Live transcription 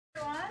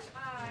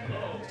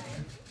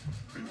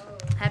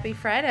Happy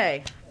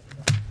Friday.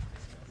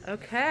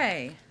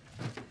 Okay.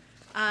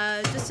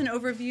 Just an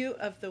overview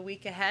of the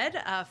week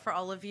ahead for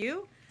all of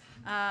you.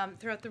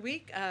 Throughout the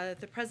week,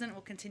 the President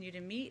will continue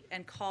to meet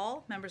and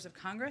call members of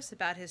Congress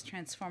about his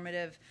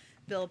transformative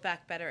Build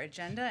Back Better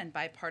agenda and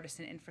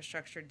bipartisan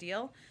infrastructure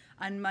deal.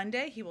 On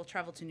Monday, he will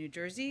travel to New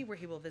Jersey, where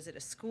he will visit a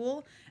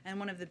school and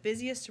one of the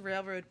busiest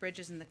railroad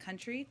bridges in the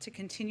country to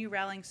continue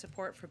rallying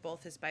support for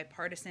both his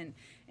bipartisan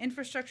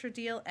infrastructure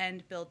deal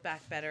and Build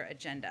Back Better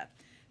agenda.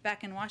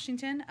 Back in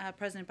Washington,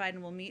 President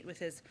Biden will meet with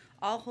his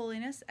All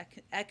Holiness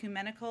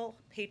Ecumenical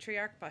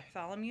Patriarch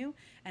Bartholomew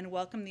and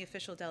welcome the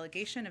official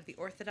delegation of the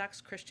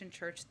Orthodox Christian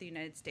Church of the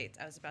United States.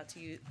 I was about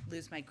to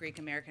lose my Greek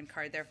American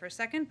card there for a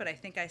second, but I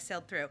think I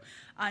sailed through.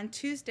 On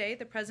Tuesday,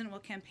 the President will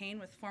campaign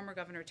with former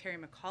Governor Terry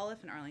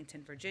McAuliffe in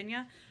Arlington,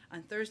 Virginia.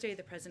 On Thursday,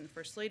 the President and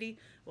First Lady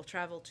will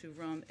travel to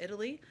Rome,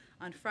 Italy.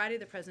 On Friday,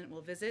 the President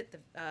will visit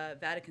the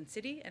Vatican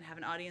City and have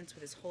an audience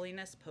with His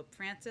Holiness Pope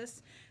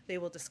Francis. They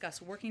will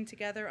discuss working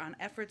together on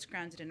efforts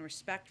grounded in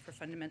respect for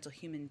fundamental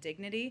human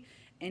dignity,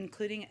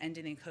 including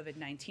ending the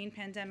COVID-19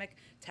 pandemic,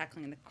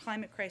 tackling the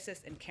climate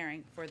crisis, and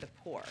caring for the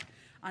poor.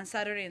 On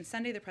Saturday and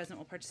Sunday, the President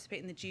will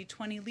participate in the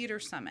G20 Leader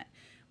Summit.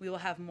 We will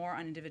have more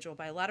on individual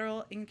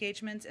bilateral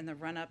engagements in the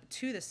run-up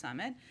to the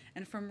summit.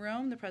 And from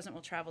Rome, the President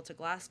will travel to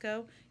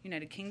Glasgow,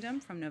 United Kingdom,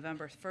 from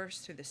November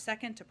 1st through the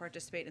 2nd to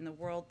participate in the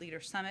World Leader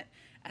Summit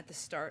at the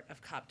start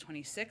of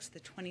COP26,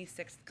 the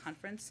 26th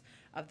conference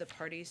of the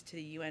parties to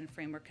the UN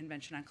Framework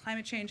Convention on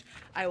Climate Change.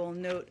 I will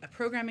note a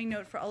programming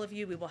note for all of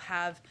you. We will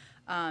have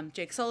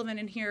Jake Sullivan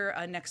in here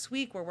next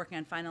week. We're working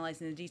on finalizing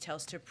the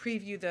details to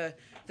preview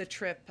the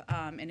trip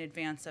in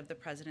advance of the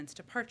President's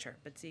departure.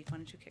 But Zeke, why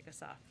don't you kick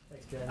us off?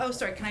 Thanks, Jen. Oh,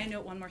 sorry, can I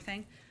note one more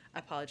thing? I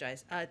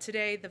apologize.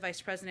 Today, the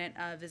Vice President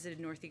visited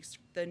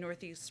the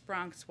Northeast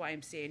Bronx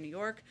YMCA in New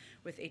York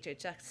with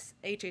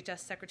HHS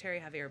Secretary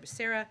Javier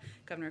Becerra,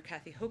 Governor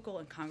Kathy Hochul,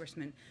 and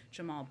Congressman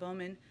Jamal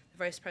Bowman. The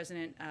Vice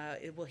President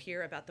will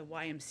hear about the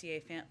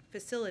YMCA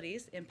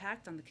facilities'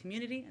 impact on the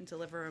community and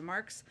deliver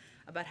remarks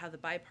about how the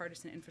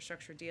bipartisan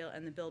infrastructure deal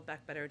and the Build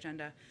Back Better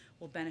agenda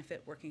will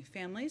benefit working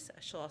families.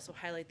 She'll also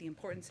highlight the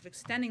importance of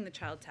extending the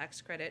child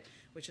tax credit,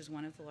 which is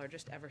one of the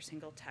largest ever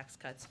single tax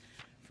cuts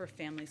for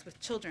families with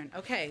children.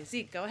 Okay,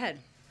 Zeke, go ahead.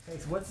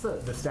 Thanks. What's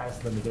the status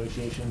of the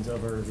negotiations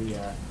over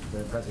the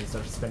President's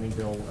social spending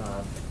bill?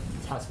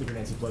 House Speaker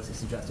Nancy Pelosi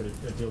suggested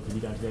a deal could be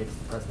done today. Does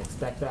the President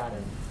expect that?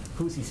 And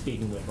who's he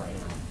speaking with right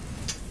now?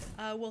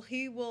 Well,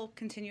 he will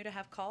continue to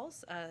have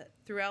calls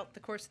throughout the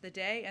course of the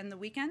day and the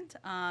weekend,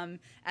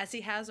 as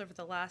he has over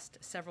the last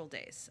several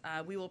days.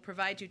 We will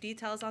provide you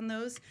details on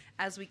those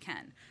as we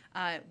can.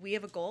 We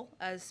have a goal,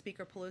 as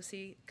Speaker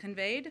Pelosi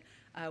conveyed.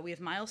 We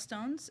have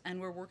milestones, and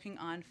we're working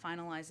on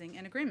finalizing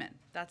an agreement.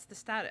 That's the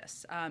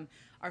status.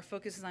 Our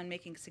focus is on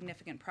making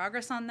significant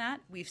progress on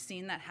that. We've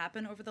seen that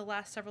happen over the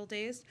last several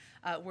days.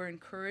 We're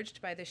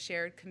encouraged by the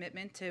shared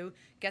commitment to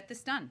get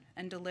this done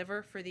and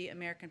deliver for the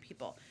American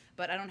people.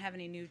 But I don't have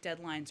any new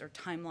deadlines or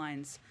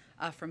timelines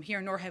from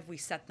here, nor have we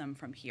set them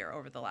from here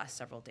over the last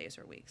several days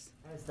or weeks.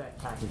 As that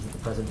package that the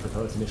President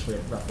proposed initially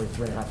at roughly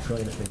 $3.5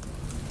 trillion, I think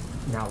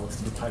now looks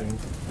to be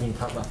being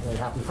cut roughly in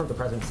half. We've heard the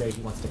President say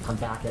he wants to come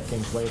back at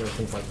things later,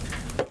 things like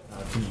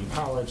community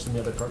college, some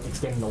of the other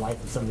extending the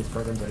life of some of these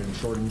programs that have been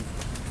shortened.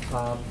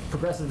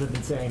 Progressives have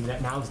been saying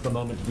that now's the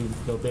moment to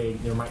go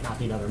big. There might not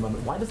be another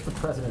moment. Why does the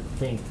President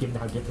think, given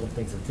how difficult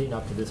things have been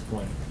up to this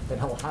point, that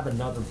he'll have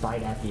another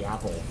bite at the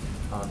apple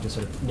to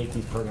sort of make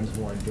these programs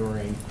more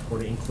enduring, or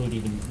to include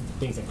even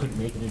things that couldn't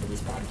make it into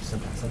these packages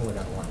somewhere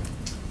down the line?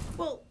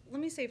 Well, let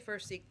me say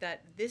first, Zeke,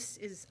 that this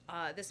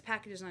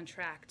package is on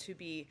track to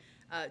be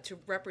to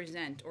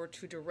represent or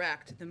to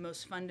direct the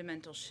most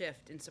fundamental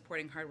shift in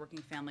supporting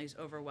hardworking families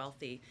over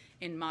wealthy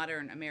in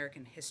modern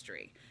American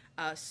history.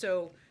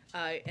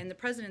 And the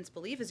President's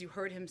belief, as you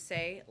heard him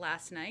say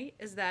last night,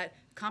 is that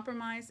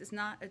compromise is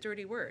not a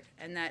dirty word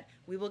and that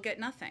we will get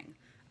nothing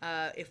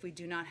if we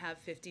do not have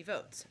 50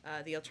 votes.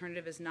 The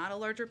alternative is not a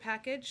larger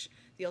package.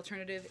 The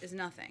alternative is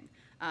nothing.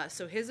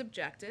 So his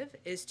objective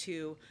is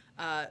to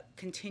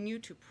continue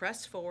to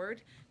press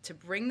forward, to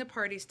bring the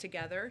parties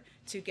together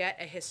to get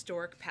a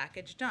historic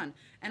package done.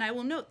 And I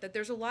will note that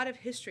there's a lot of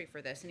history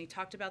for this, and he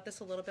talked about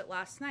this a little bit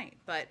last night,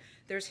 but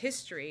there's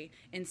history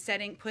in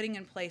putting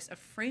in place a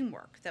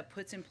framework that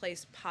puts in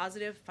place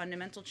positive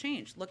fundamental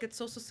change. Look at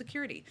Social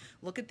Security.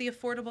 Look at the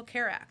Affordable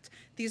Care Act.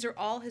 These are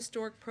all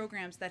historic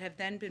programs that have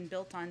then been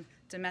built on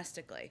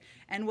domestically.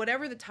 And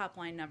whatever the top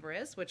line number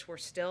is, which we're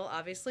still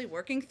obviously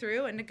working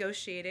through and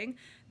negotiating,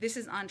 this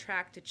is on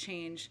track to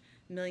change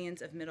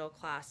millions of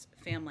middle-class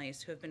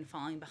families who have been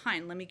falling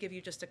behind. Let me give you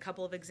just a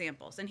couple of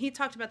examples. And he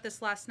talked about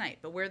this last night,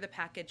 but where the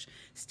package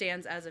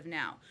stands as of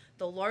now.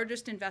 The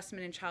largest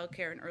investment in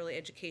childcare and early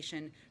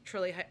education,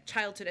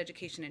 childhood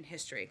education in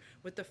history,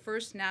 with the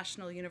first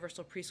national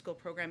universal preschool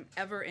program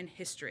ever in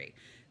history.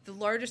 The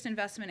largest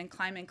investment in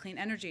climate and clean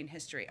energy in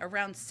history,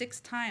 around 6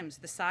 times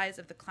the size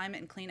of the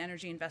climate and clean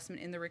energy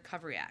investment in the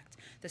Recovery Act,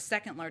 the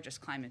second largest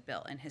climate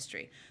bill in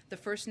history. The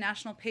first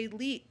national paid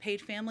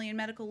family and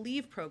medical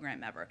leave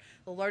program ever,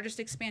 the largest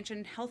expansion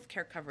in health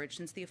care coverage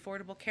since the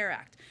Affordable Care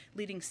Act,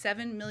 leading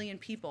 7 million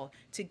people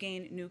to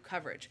gain new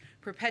coverage,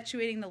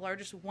 perpetuating the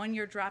largest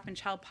one-year drop in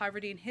child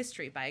poverty in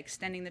history by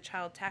extending the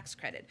child tax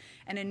credit,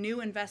 and a new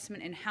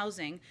investment in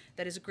housing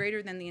that is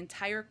greater than the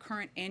entire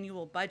current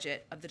annual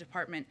budget of the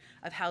Department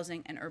of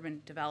Housing and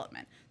Urban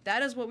Development.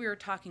 That is what we were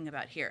talking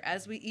about here,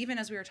 even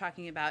as we were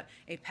talking about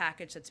a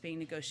package that's being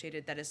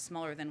negotiated that is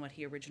smaller than what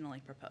he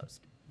originally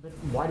proposed. But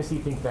why does he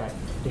think that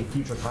a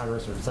future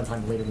Congress or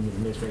sometime later in the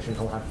administration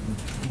he'll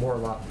have more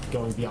luck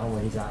going beyond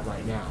where he's at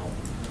right now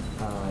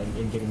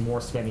and getting more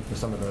spending for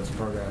some of those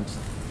programs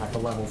at the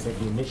levels that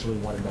he initially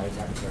wanted by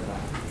taking care of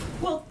that?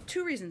 Well,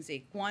 two reasons,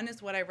 Zeke. One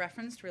is what I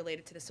referenced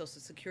related to the Social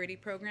Security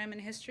program in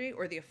history,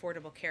 or the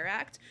Affordable Care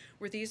Act,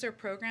 where these are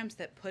programs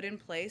that put in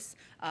place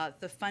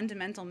the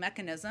fundamental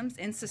mechanisms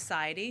in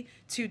society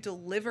to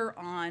deliver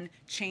on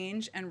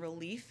change and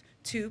relief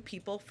to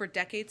people for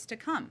decades to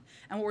come.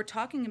 And what we're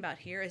talking about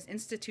here is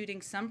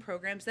instituting some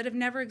programs that have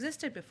never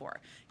existed before.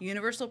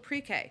 Universal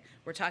pre-K.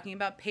 We're talking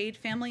about paid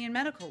family and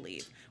medical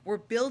leave. We're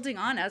building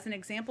on, as an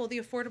example, the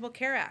Affordable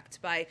Care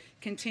Act by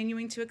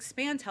continuing to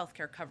expand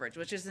healthcare coverage,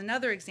 which is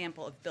another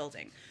example of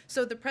building.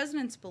 So the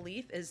president's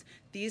belief is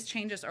these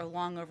changes are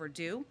long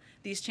overdue.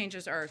 These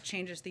changes are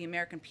changes the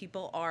American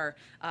people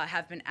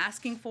have been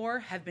asking for,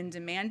 have been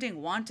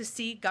demanding, want to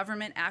see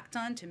government act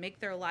on to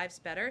make their lives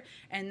better,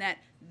 and that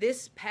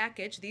these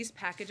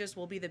packages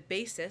will be the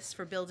basis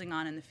for building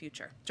on in the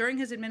future, during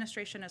his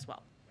administration as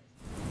well.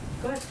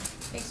 Go ahead.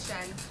 Thanks,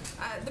 Jen.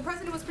 The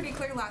president was pretty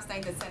clear last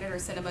night that Senator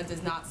Sinema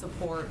does not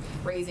support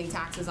raising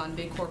taxes on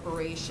big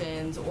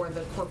corporations or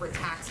the corporate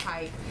tax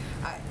hike.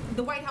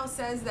 The White House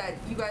says that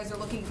you guys are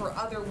looking for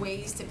other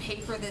ways to pay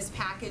for this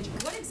package.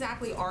 What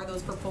exactly are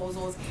those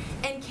proposals,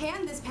 and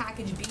can this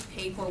package be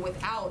paid for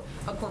without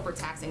a corporate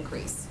tax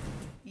increase?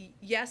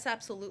 Yes,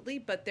 absolutely,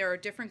 but there are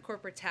different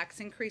corporate tax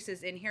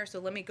increases in here, so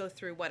let me go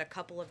through what a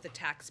couple of the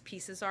tax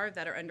pieces are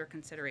that are under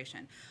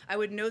consideration. I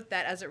would note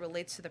that as it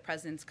relates to the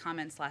president's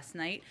comments last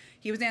night,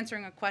 he was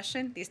answering a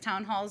question. These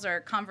town halls are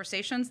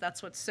conversations.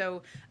 That's what's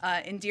so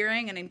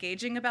endearing and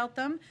engaging about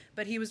them,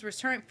 but he was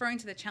referring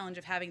to the challenge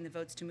of having the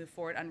votes to move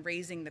forward on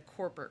raising the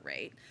corporate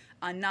rate,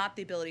 not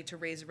the ability to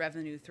raise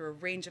revenue through a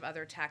range of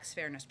other tax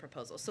fairness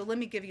proposals. So let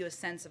me give you a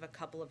sense of a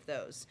couple of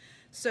those.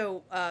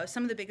 So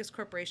some of the biggest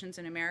corporations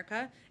in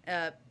America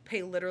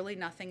pay literally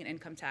nothing in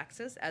income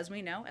taxes, as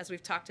we know, as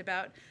we've talked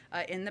about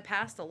in the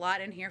past, a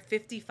lot in here.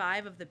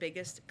 55 of the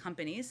biggest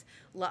companies,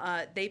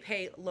 they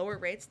pay lower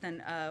rates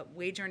than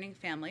wage-earning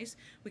families.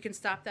 We can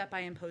stop that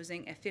by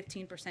imposing a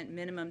 15%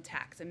 minimum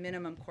tax, a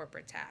minimum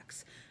corporate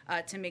tax,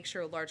 to make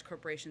sure large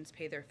corporations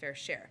pay their fair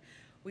share.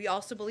 We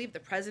also believe, the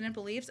president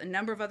believes, a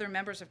number of other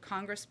members of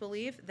Congress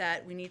believe,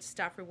 that we need to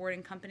stop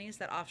rewarding companies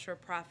that offshore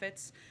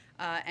profits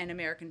and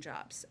American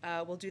jobs.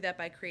 We'll do that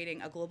by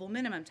creating a global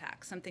minimum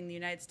tax, something the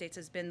United States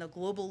has been the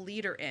global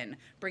leader in,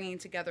 bringing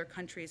together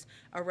countries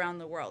around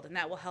the world, and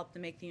that will help to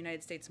make the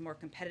United States more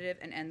competitive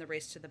and end the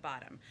race to the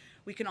bottom.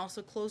 We can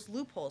also close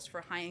loopholes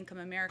for high-income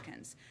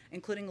Americans,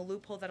 including a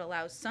loophole that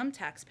allows some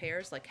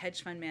taxpayers, like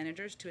hedge fund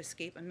managers, to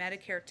escape a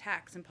Medicare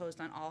tax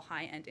imposed on all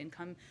high-end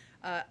income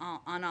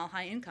on all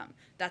high income.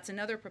 That's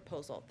another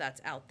proposal that's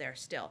out there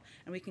still.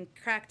 And we can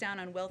crack down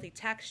on wealthy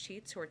tax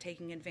cheats who are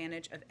taking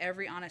advantage of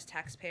every honest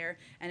taxpayer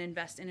and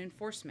invest in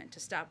enforcement to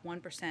stop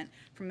 1%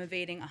 from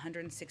evading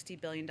 $160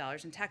 billion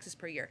in taxes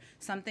per year,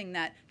 something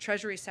that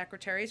Treasury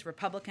secretaries,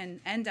 Republican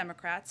and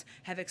Democrats,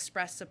 have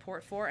expressed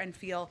support for and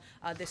feel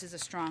this is a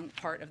strong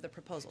part of the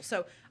proposal.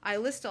 So I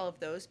list all of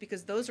those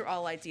because those are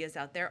all ideas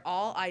out there,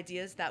 all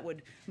ideas that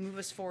would move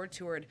us forward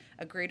toward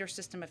a greater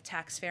system of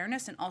tax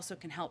fairness and also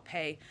can help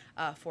pay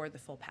for the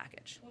full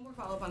package. One more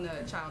follow-up on the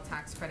child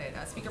tax credit.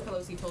 Speaker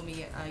Pelosi told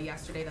me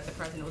yesterday that the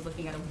president was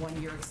looking at a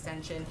one-year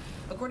extension.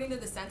 According to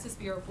the Census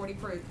Bureau,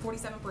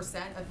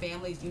 47% of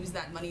families use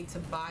that money to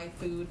buy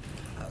food.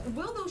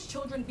 Will those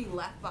children be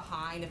left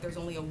behind if there's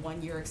only a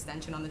one-year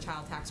extension on the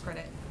child tax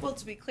credit? Well,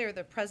 to be clear,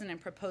 the president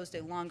proposed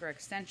a longer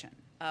extension.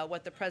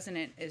 What the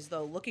president is,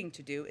 though, looking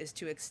to do is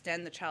to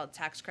extend the child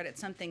tax credit,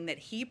 something that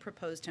he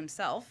proposed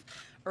himself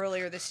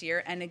earlier this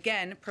year, and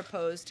again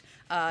proposed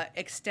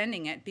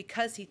extending it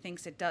because he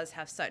thinks it does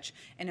have such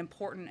an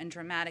important and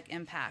dramatic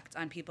impact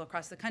on people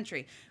across the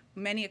country.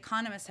 Many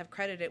economists have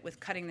credited it with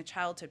cutting the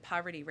childhood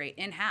poverty rate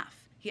in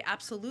half. He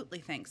absolutely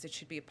thinks it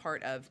should be a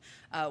part of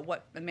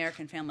what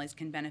American families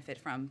can benefit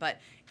from. But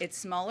it's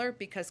smaller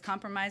because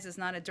compromise is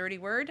not a dirty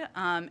word,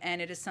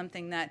 and it is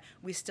something that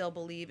we still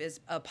believe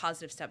is a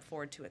positive step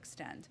forward to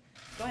extend.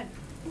 Go ahead.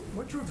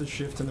 What drove the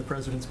shift in the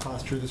president's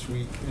posture this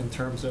week in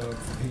terms of,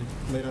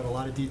 he laid out a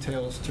lot of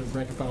details to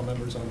rank and file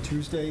members on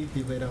Tuesday.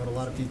 He laid out a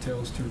lot of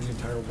details to the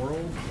entire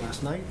world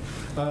last night.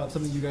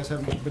 Something you guys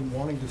have been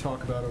wanting to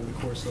talk about over the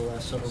course of the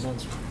last several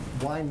months.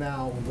 Why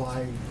now?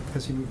 Why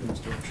has he moved in this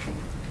direction?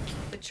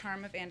 The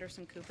charm of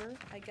Anderson Cooper,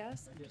 I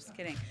guess. I'm just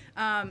kidding.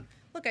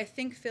 Look, I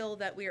think, Phil,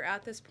 that we are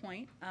at this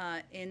point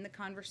in the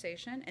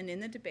conversation and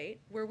in the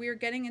debate where we are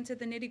getting into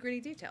the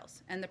nitty-gritty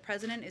details, and the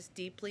president is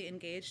deeply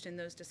engaged in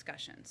those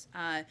discussions.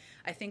 I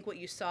think what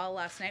you saw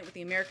last night, what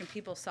the American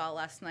people saw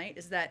last night,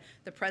 is that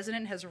the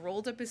president has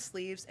rolled up his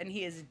sleeves and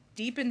he is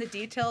deep in the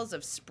details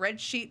of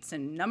spreadsheets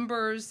and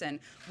numbers and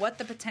what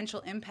the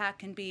potential impact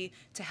can be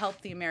to help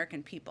the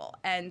American people.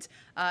 And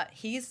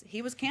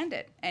he was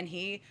candid, and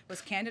he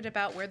was candid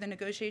about where the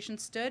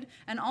negotiations stood,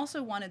 and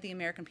also wanted the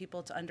American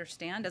people to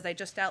understand, as I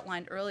just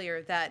outlined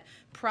earlier, that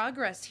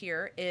progress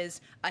here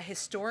is a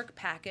historic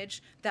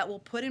package that will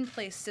put in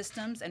place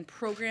systems and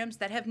programs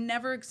that have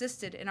never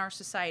existed in our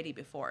society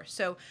before.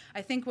 So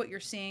I think what you're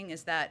seeing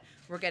is that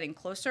we're getting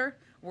closer.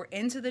 We're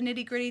into the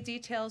nitty-gritty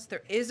details.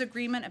 There is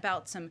agreement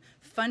about some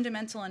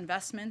fundamental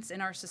investments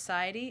in our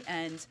society,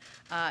 and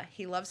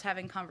he loves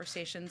having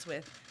conversations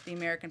with the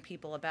American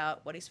people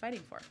about what he's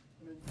fighting for.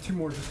 Two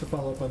more just to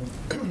follow up on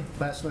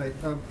last night.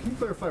 Can you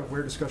clarify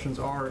where discussions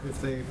are,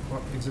 if they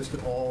exist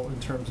at all, in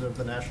terms of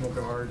the National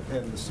Guard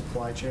and the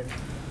supply chain?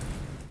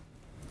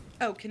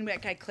 Oh, can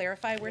I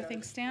clarify where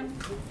things stand?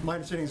 My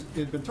understanding is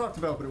it had been talked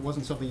about, but it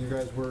wasn't something you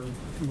guys were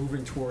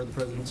moving toward. The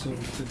president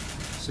seemed to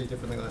say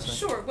differently last night.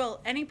 Sure. Well,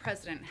 any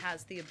president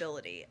has the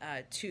ability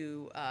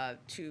to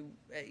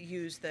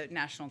use the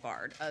National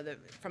Guard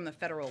from the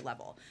federal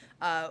level.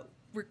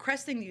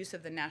 Requesting the use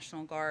of the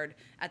National Guard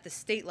at the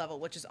state level,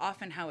 which is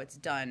often how it's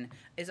done,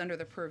 is under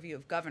the purview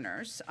of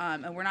governors,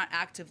 and we're not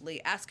actively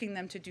asking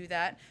them to do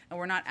that, and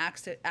we're not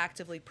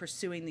actively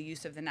pursuing the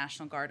use of the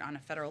National Guard on a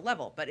federal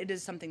level. But it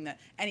is something that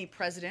any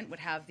president would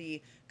have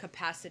the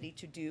capacity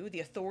to do, the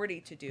authority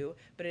to do,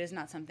 but it is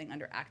not something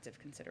under active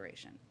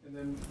consideration. And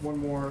then one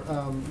more.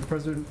 The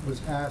president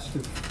was asked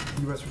if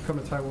the U.S. would come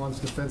to Taiwan's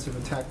defensive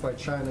attack by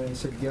China, and he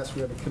said, yes,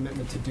 we have a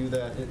commitment to do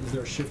that. Is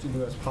there a shift in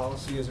U.S.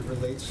 policy as it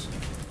relates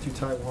to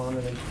Taiwan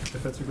and a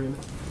defense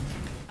agreement?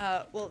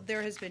 Well,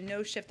 there has been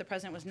no shift. The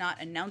president was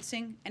not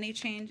announcing any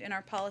change in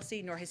our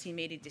policy, nor has he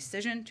made a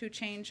decision to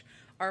change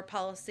our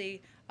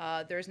policy.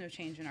 There is no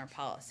change in our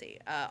policy.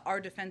 Our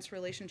defense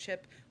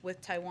relationship with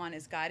Taiwan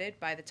is guided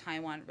by the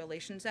Taiwan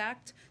Relations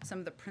Act. Some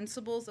of the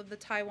principles of the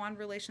Taiwan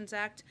Relations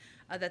Act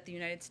that the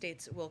United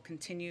States will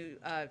continue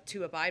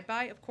to abide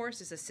by, of course,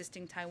 is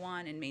assisting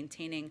Taiwan in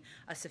maintaining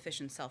a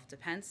sufficient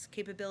self-defense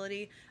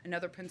capability.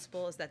 Another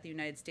principle is that the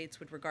United States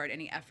would regard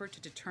any effort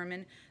to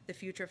determine the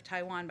future of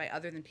Taiwan by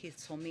other than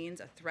peaceful means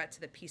a threat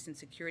to the peace and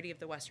security of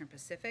the Western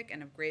Pacific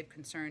and of grave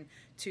concern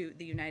to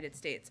the United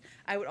States.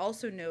 I would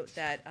also note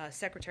that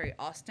Secretary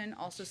Austin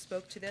also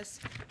spoke to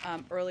this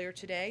earlier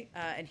today,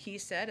 and he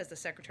said, as the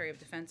Secretary of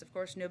Defense, of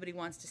course, nobody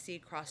wants to see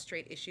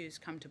cross-strait issues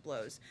come to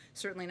blows.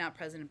 Certainly not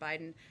President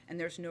Biden, and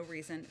there's no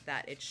reason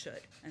that it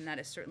should. And that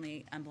is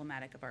certainly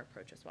emblematic of our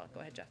approach as well. Go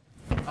ahead, Jeff.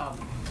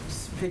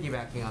 Just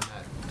piggybacking on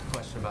that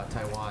question about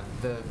Taiwan,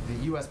 the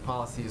U.S.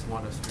 policy is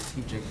one of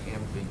strategic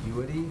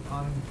ambiguity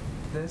on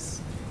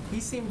this. He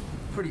seemed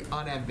pretty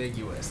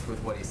unambiguous with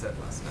what he said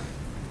last night.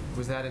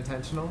 Was that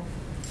intentional?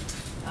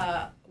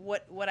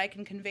 What I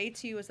can convey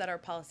to you is that our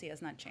policy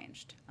has not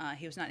changed.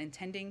 He was not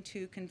intending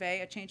to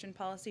convey a change in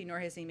policy, nor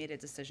has he made a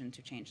decision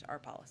to change our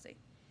policy.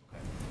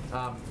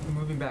 Okay.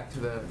 Moving back to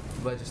the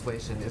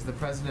legislation, is the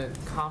president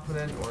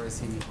confident, or is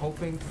he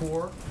hoping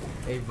for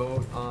a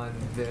vote on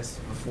this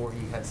before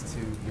he heads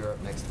to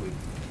Europe next week?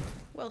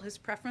 Well, his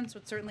preference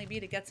would certainly be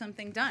to get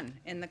something done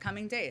in the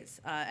coming days.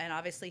 And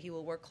obviously he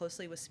will work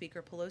closely with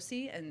Speaker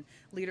Pelosi and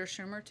Leader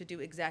Schumer to do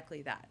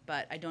exactly that.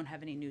 But I don't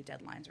have any new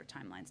deadlines or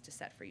timelines to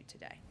set for you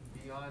today.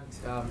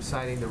 Beyond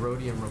citing the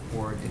rhodium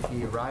report, if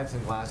he arrives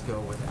in Glasgow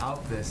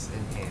without this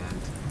in hand,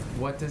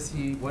 what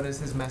is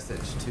his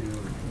message to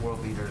world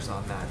leaders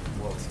on that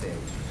world stage?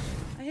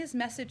 His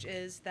message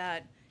is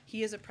that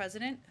he is a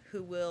president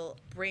who will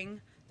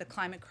bring the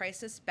climate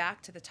crisis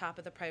back to the top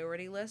of the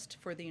priority list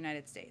for the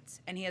United States.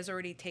 And he has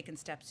already taken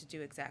steps to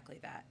do exactly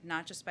that,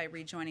 not just by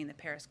rejoining the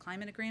Paris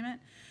Climate Agreement,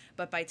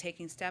 but by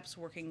taking steps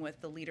working with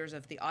the leaders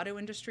of the auto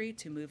industry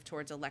to move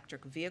towards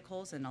electric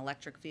vehicles and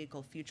electric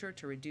vehicle future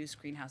to reduce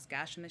greenhouse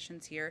gas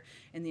emissions here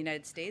in the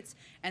United States,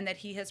 and that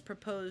he has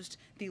proposed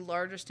the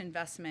largest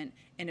investment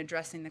in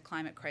addressing the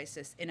climate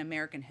crisis in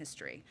American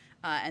history.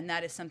 And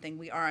that is something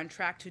we are on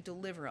track to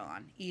deliver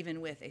on,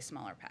 even with a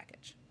smaller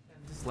package.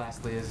 Just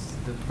lastly, does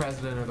the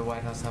president or the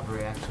White House have a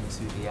reaction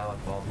to the Alec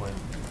Baldwin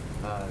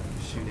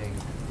shooting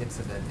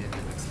incident in New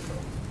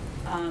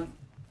Mexico?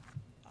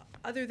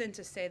 Other than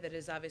to say that it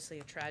is obviously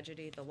a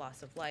tragedy, the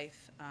loss of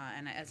life,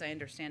 and as I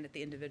understand it,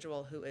 the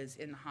individual who is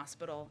in the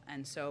hospital,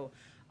 and so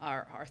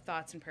our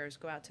thoughts and prayers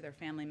go out to their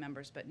family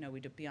members, but no,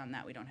 beyond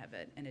that, we don't have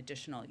an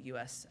additional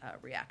U.S.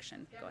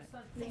 reaction. Go ahead.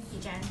 Thank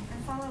you, Jen.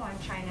 And follow on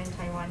China and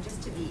Taiwan,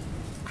 just to be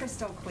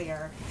crystal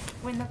clear,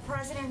 when the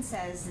president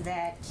says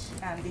that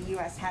the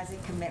U.S. has a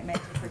commitment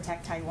to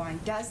protect Taiwan,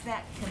 does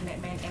that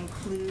commitment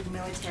include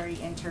military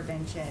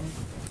intervention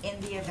in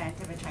the event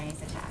of a Chinese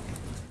attack?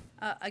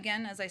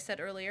 Again, as I said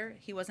earlier,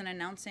 he wasn't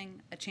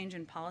announcing a change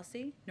in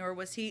policy,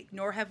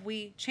 nor have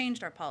we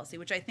changed our policy,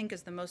 which I think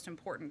is the most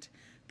important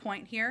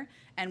point here.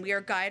 And we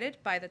are guided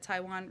by the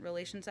Taiwan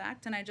Relations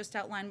Act, and I just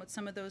outlined what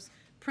some of those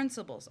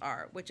principles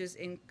are, which is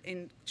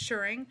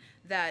ensuring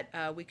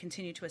that we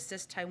continue to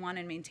assist Taiwan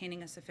in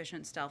maintaining a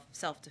sufficient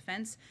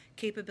self-defense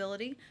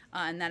capability,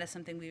 and that is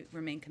something we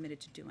remain committed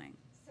to doing.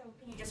 So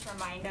can you just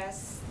remind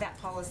us that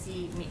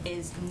policy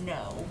is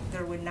no,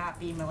 there would not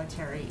be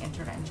military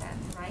intervention,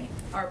 right?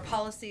 Our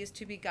policy is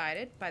to be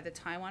guided by the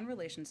Taiwan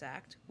Relations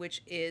Act,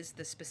 which is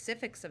the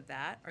specifics of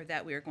that are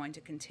that we are going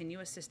to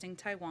continue assisting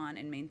Taiwan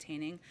in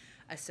maintaining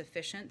a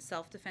sufficient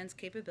self-defense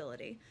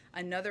capability.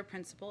 Another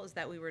principle is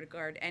that we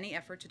regard any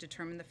effort to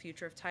determine the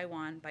future of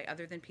Taiwan by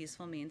other than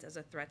peaceful means as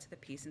a threat to the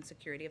peace and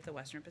security of the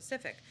Western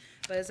Pacific.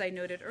 But as I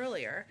noted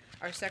earlier,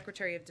 our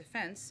Secretary of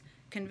Defense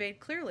conveyed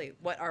clearly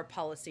what our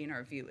policy and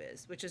our view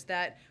is, which is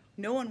that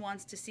no one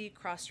wants to see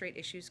cross-strait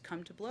issues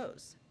come to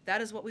blows.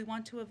 That is what we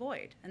want to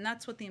avoid, and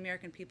that's what the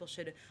American people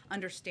should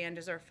understand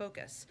as our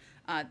focus.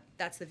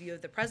 That's the view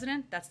of the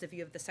President, that's the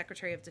view of the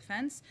Secretary of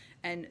Defense,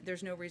 and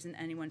there's no reason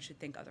anyone should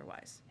think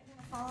otherwise. And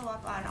then a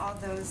follow-up on all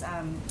those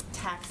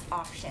tax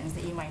options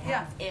that you might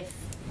have if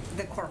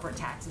the corporate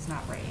tax is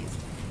not raised,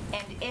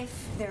 and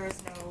if there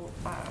is no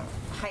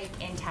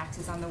hike in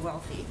taxes on the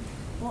wealthy.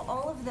 Will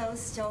all of those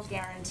still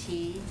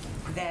guarantee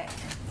that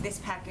this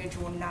package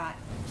will not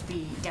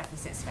be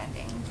deficit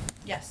spending?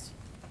 Yes.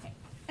 Okay.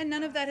 And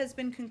none of that has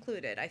been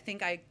concluded. I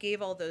think I gave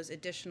all those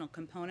additional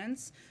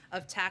components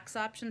of tax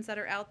options that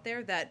are out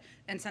there that,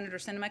 and Senator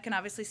Sinema can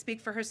obviously speak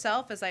for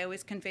herself, as I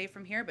always convey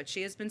from here, but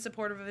she has been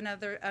supportive of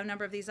a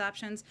number of these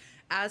options,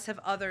 as have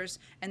others,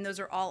 and those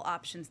are all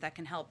options that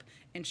can help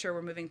ensure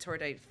we're moving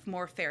toward a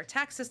more fair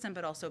tax system,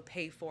 but also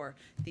pay for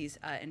these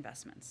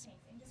investments. Thanks.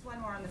 And just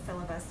one more on the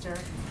filibuster.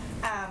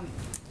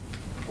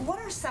 What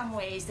are some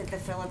ways that the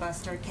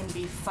filibuster can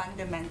be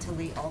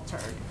fundamentally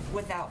altered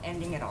without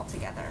ending it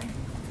altogether?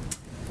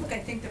 Look, I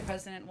think the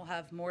president will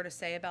have more to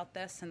say about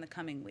this in the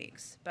coming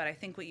weeks. But I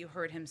think what you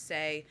heard him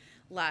say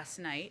last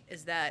night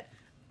is that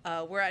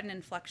we're at an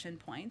inflection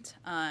point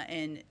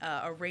in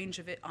a range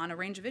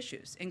of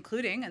issues,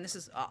 including, and this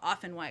is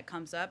often why it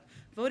comes up,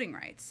 voting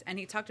rights. And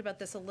he talked about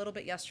this a little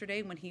bit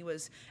yesterday when he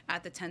was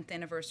at the 10th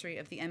anniversary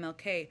of the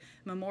MLK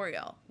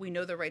Memorial. We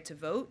know the right to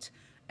vote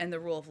and the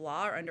rule of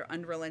law are under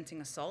unrelenting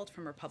assault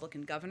from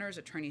Republican governors,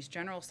 attorneys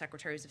general,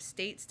 secretaries of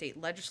state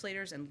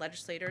legislators,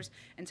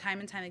 and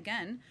time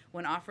again,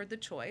 when offered the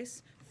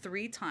choice,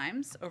 3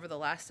 times over the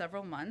last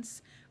several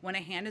months, when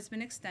a hand has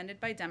been extended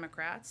by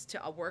Democrats to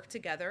work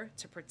together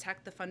to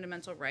protect the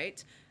fundamental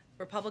right,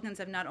 Republicans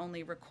have not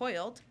only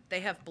recoiled, they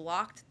have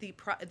blocked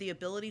the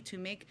ability to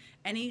make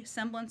any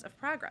semblance of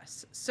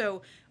progress.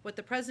 So what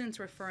the president's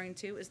referring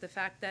to is the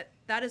fact that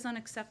that is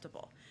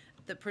unacceptable.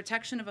 The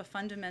protection of the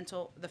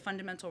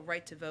fundamental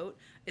right to vote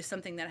is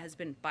something that has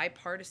been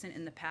bipartisan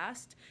in the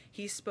past.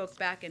 He spoke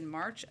back in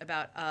March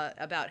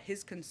about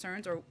his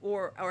concerns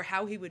or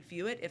how he would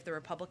view it if the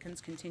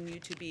Republicans continue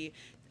to be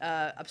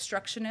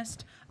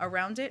obstructionist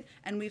around it,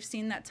 and we've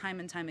seen that time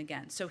and time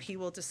again. So he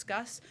will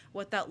discuss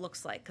what that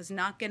looks like, because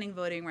not getting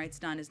voting rights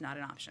done is not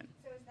an option.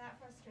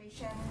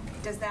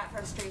 Does that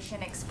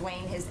frustration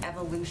explain his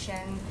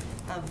evolution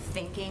of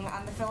thinking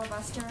on the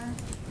filibuster?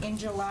 In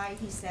July,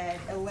 he said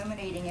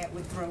eliminating it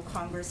would throw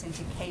Congress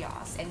into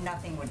chaos and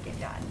nothing would get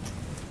done.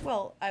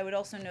 Well, I would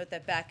also note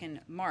that back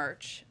in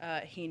March,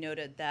 he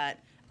noted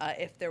that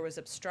if there was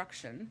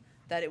obstruction,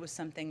 that it was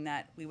something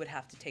that we would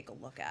have to take a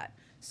look at.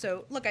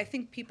 So, look, I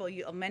think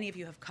many of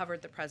you have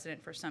covered the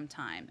president for some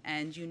time,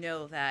 and you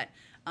know that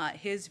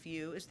his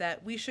view is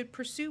that we should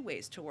pursue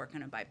ways to work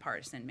in a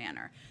bipartisan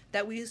manner,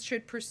 that we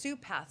should pursue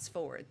paths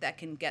forward that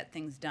can get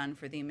things done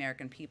for the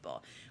American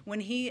people. When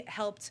he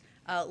helped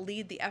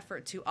lead the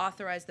effort to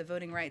authorize the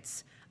voting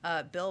rights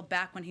bill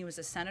back when he was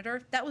a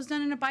senator, that was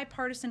done in a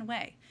bipartisan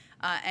way.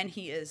 And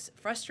he is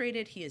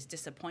frustrated, he is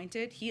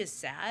disappointed, he is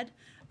sad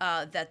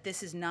that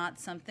this is not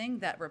something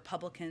that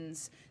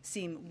Republicans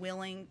seem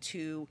willing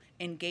to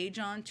engage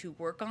on, to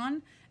work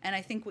on. And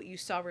I think what you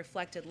saw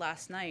reflected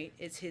last night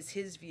is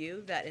his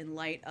view that in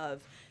light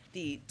of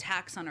the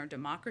tax on our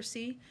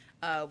democracy,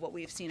 what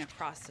we've seen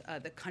across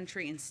the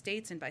country in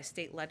states and by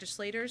state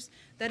legislators,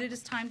 that it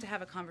is time to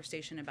have a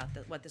conversation about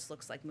what this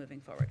looks like moving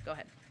forward. Go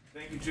ahead.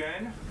 Thank you,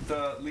 Jen.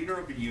 The leader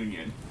of a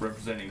union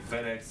representing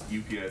FedEx,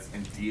 UPS,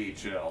 and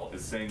DHL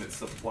is saying that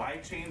supply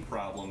chain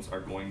problems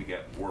are going to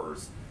get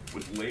worse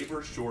with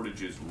labor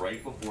shortages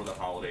right before the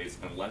holidays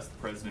unless the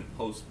president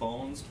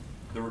postpones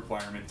the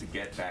requirement to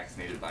get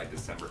vaccinated by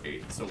December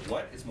 8th. So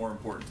what is more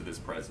important to this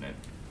president,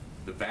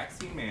 the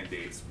vaccine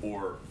mandates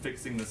or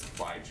fixing the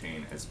supply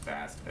chain as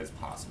fast as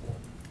possible?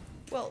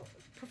 Well,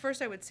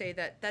 first I would say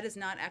that that is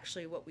not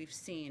actually what we've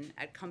seen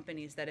at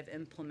companies that have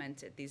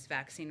implemented these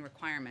vaccine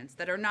requirements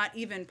that are not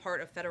even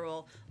part of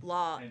federal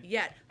law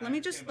yet. Let me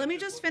just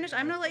finish.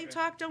 I'm going to let you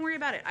talk. Don't worry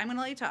about it. I'm going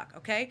to let you talk.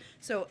 Okay.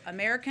 So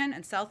American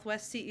and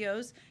Southwest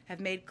CEOs have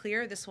made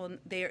clear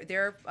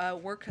their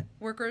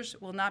workers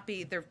will not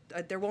be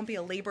there won't be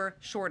a labor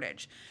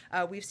shortage.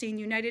 We've seen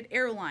United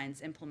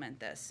Airlines implement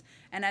this,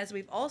 and as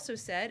we've also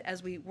said,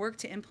 as we work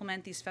to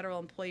implement these federal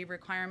employee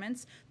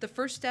requirements, the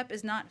first step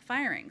is not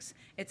firings.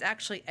 It's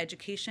actually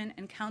education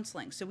and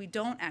counseling. So we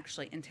don't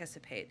actually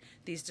anticipate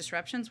these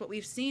disruptions. What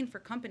we've seen for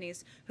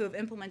companies who have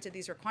implemented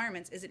these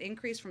requirements is an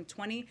increase from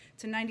 20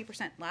 to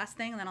 90%. Last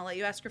thing, and then I'll let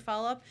you ask your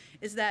follow-up,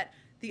 is that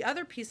the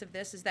other piece of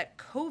this is that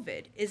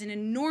COVID is an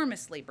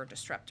enormous labor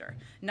disruptor,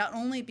 not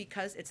only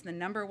because it's the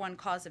 #1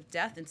 cause of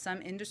death in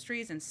some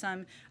industries and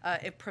some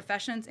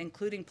professions,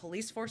 including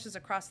police forces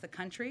across the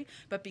country,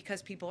 but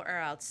because people are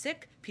out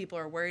sick, people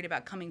are worried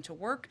about coming to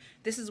work.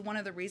 This is one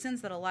of the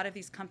reasons that a lot of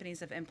these companies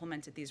have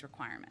implemented these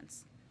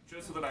requirements.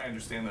 Just so that I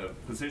understand the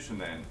position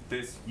then,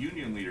 this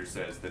union leader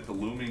says that the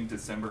looming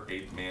December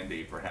 8th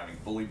mandate for having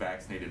fully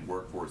vaccinated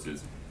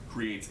workforces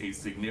creates a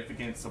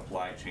significant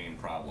supply chain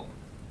problem.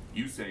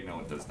 You say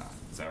no, it does not.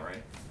 Is that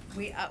right?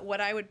 What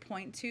I would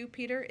point to,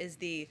 Peter, is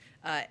the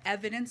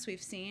evidence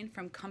we've seen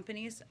from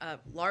companies,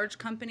 large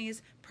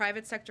companies,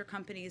 private sector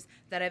companies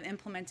that have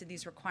implemented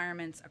these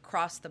requirements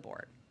across the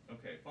board.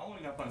 Okay,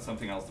 following up on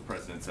something else the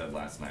president said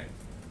last night.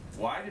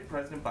 Why did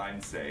President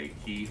Biden say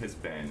he has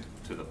been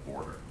to the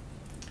border?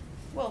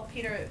 Well,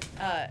 Peter,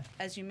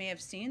 as you may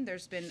have seen,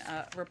 there's been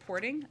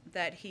reporting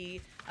that he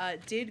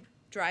did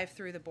drive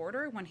through the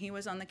border when he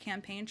was on the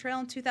campaign trail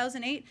in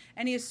 2008,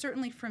 and he is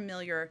certainly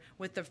familiar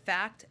with the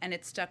fact, and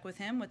it stuck with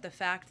him, with the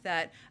fact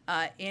that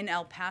in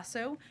El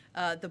Paso,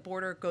 the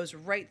border goes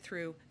right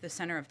through the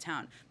center of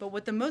town. But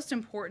what the most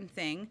important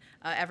thing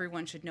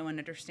everyone should know and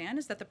understand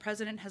is that the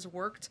president has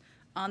worked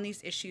on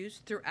these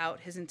issues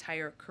throughout his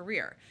entire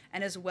career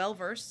and is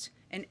well-versed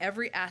in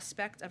every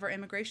aspect of our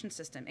immigration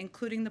system,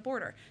 including the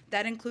border.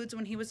 That includes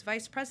when he was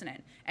vice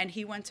president, and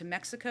he went to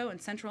Mexico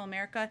and Central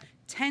America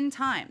 10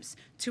 times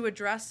to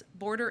address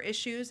border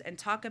issues and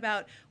talk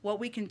about what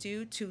we can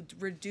do to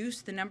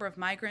reduce the number of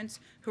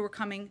migrants who are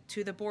coming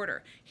to the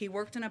border. He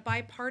worked in a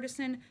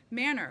bipartisan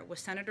manner with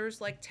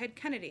senators like Ted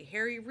Kennedy,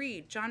 Harry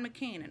Reid, John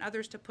McCain, and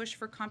others to push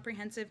for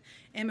comprehensive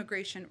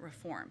immigration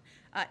reform.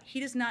 He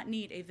does not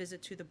need a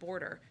visit to the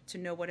border to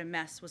know what a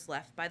mess was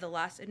left by the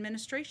last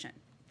administration.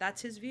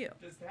 That's his view.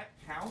 Does that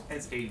count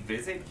as a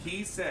visit?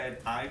 He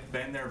said, I've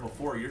been there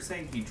before. You're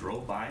saying he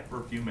drove by for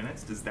a few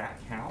minutes. Does that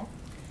count?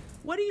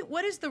 What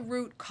is the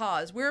root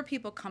cause? Where are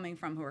people coming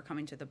from who are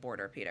coming to the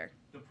border, Peter?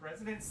 The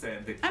president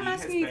said that I'm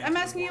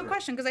asking you a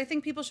question because I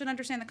think people should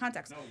understand the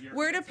context. No, you're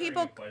where do answering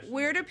people the question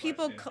where with do the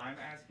people question.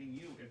 I'm asking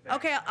you if that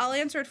Okay, counts. I'll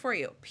answer it for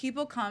you.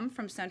 People come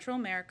from Central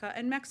America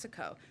and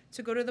Mexico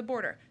to go to the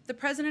border. The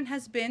president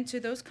has been to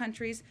those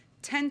countries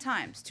 10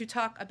 times to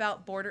talk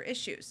about border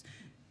issues.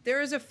 There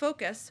is a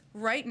focus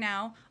right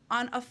now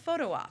on a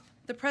photo op.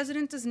 The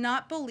president does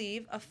not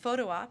believe a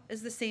photo op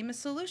is the same as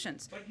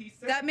solutions. But he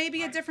said, That may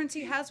be a difference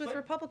he has with but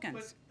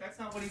Republicans. that's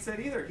not what he said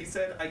either. He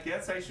said, I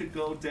guess I should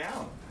go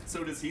down.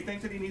 So does he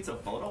think that he needs a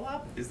photo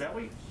op? Is that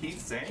what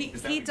he's saying?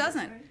 Is that what He you're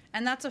doesn't. saying?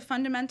 And that's a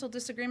fundamental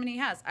disagreement he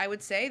has. I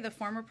would say the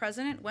former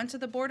president went to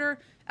the border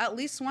at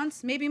least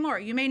once, maybe more.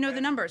 You may know the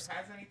numbers.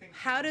 Has anything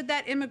How did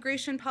that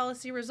immigration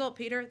policy result,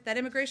 Peter? That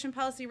immigration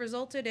policy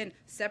resulted in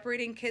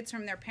separating kids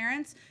from their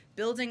parents,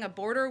 building a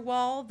border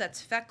wall that's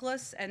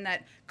feckless and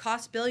that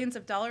costs billions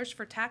of dollars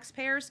for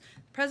taxpayers.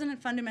 The president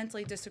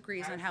fundamentally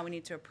disagrees on how we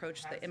need to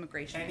approach the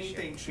immigration issue.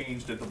 Anything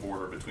changed at the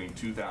border between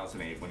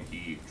 2008 when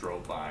he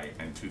drove by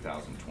and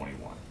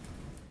 2021?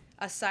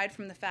 Aside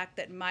from the fact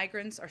that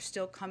migrants are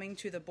still coming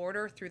to the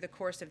border through the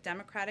course of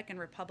Democratic and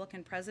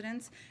Republican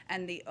presidents,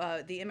 and the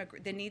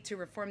need to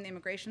reform the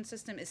immigration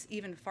system is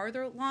even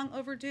farther long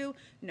overdue,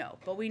 no.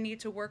 But we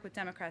need to work with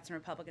Democrats and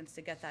Republicans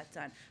to get that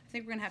done. I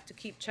think we're going to have to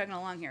keep chugging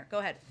along here. Go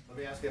ahead. Let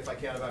me ask you if I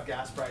can about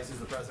gas prices.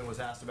 The president was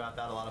asked about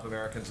that. A lot of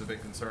Americans have been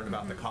concerned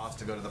about the cost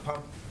to go to the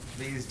pump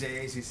these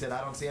days. He said, I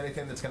don't see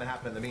anything that's going to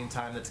happen in the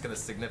meantime that's going to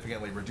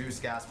significantly reduce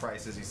gas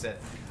prices. He said,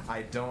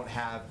 I don't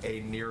have a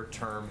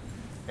near-term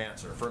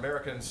answer. For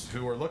Americans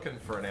who are looking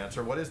for an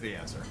answer, what is the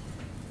answer?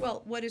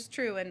 Well, what is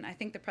true, and I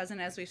think the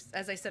president,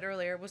 as I said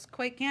earlier, was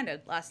quite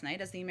candid last night,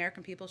 as the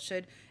American people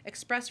should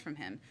expect from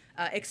him,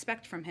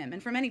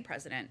 and from any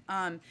president.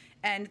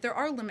 And there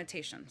are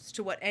limitations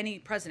to what any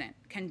president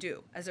can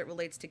do as it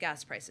relates to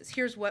gas prices.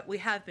 Here's what we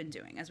have been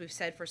doing. As we've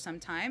said for some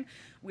time,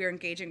 we are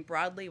engaging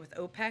broadly with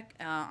OPEC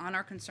on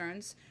our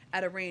concerns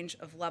at a range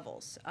of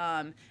levels.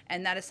 And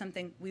that is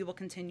something we will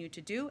continue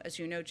to do. As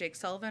you know, Jake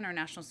Sullivan, our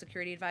national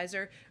security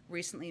advisor,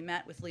 recently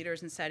met with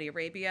leaders in Saudi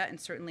Arabia and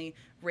certainly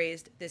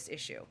raised this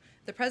issue.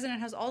 The president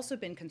has also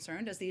been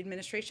concerned, as the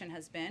administration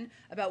has been,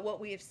 about what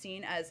we have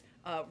seen as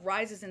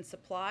rises in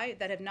supply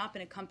that have not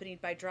been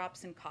accompanied by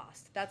drops in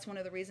cost. That's one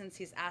of the reasons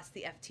he's asked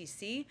the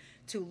FTC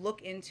to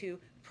look into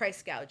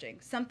price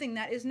gouging, something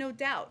that is no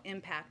doubt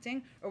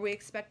impacting, or we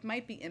expect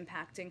might be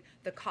impacting,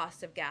 the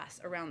cost of gas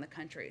around the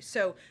country.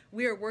 So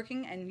we are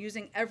working and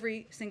using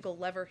every single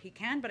lever he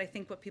can, but I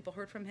think what people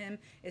heard from him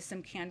is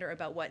some candor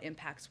about what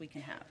impacts we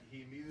can have.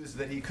 He mused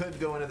that he could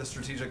go into the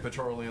Strategic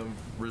Petroleum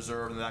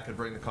Reserve and that could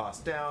bring the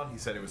cost down. He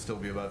said it would still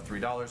be above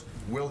 $3.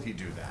 Will he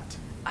do that?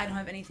 I don't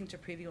have anything to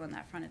preview on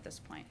that front at this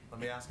point.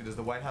 Let me ask you, does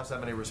the White House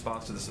have any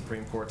response to the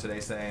Supreme Court today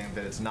saying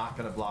that it's not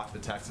going to block the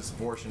Texas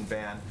abortion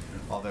ban,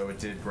 although it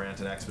did grant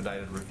an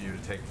expedited review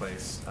to take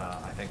place,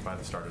 I think, by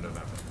the start of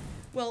November?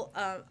 Well,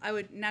 I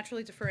would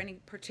naturally defer any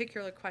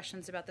particular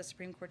questions about the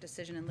Supreme Court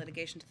decision in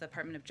litigation to the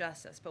Department of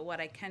Justice. But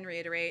what I can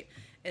reiterate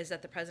is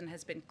that the President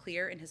has been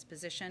clear in his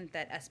position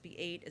that SB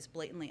 8 is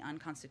blatantly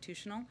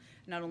unconstitutional.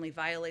 It not only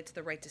violates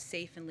the right to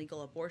safe and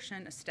legal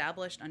abortion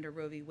established under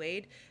Roe v.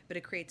 Wade, but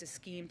it creates a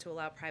scheme to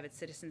allow private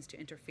citizens to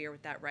interfere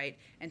with that right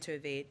and to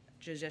evade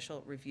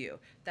judicial review.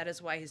 That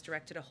is why he's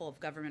directed a whole of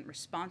government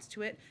response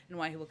to it, and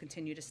why he will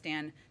continue to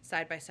stand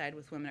side by side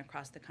with women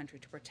across the country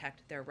to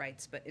protect their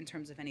rights. But in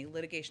terms of any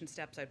litigation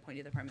steps, I'd point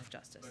you to the Department of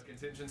Justice. The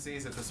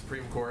contingencies if the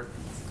Supreme Court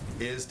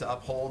is to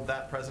uphold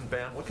that present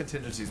ban, what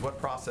contingencies, what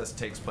process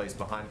takes place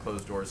behind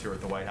closed doors here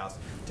at the White House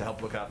to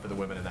help look out for the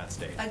women in that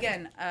state?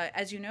 Again,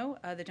 as you know,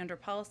 the Gender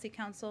Policy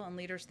Council and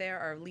leaders there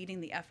are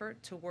leading the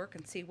effort to work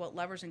and see what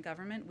levers in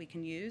government we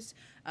can use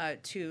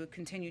to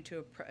continue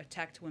to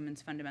protect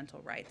women's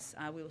fundamental rights.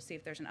 We will see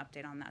if there's an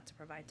update on that to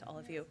provide to all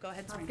of you. Go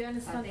ahead, Serena.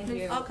 Afghanistan, Thank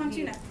you. I'll come to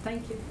you next.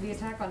 Thank you. The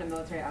attack on a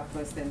military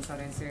outpost in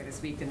southern Syria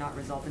this week did not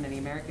result in any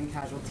American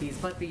casualties,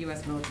 but the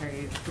U.S.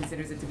 military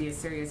considers it to be a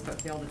serious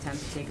but failed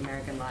attempt to take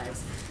American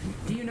lives.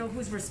 Do you know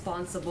who's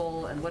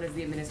responsible, and what is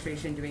the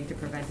administration doing to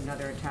prevent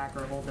another attack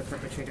or hold the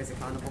perpetrators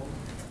accountable?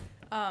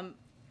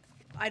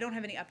 I don't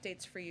have any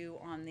updates for you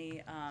on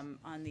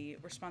the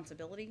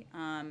responsibility,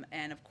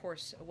 and of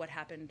course, what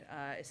happened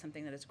is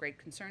something that is great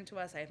concern to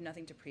us. I have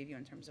nothing to preview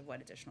in terms of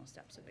what additional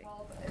steps would be.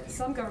 Well,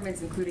 some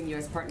governments, including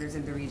U.S. partners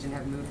in the region,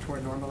 have moved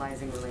toward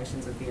normalizing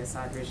relations with the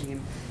Assad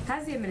regime.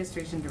 Has the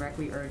administration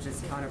directly urged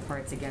its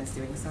counterparts against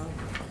doing so?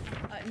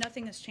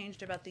 Nothing has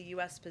changed about the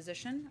U.S.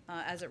 position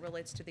as it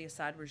relates to the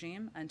Assad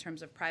regime. In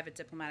terms of private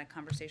diplomatic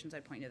conversations,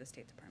 I'd point you to the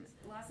State Department.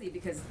 Lastly,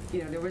 because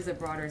there was a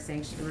broader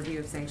review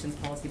of sanctions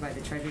policy by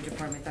the Treasury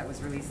Department that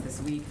was released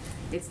this week.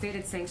 It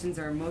stated sanctions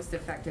are most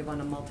effective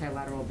on a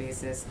multilateral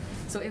basis.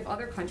 So if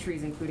other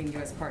countries, including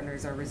U.S.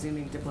 partners, are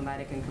resuming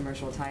diplomatic and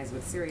commercial ties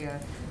with Syria,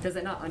 does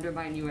it not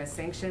undermine U.S.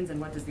 sanctions, and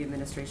what does the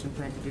administration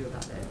plan to do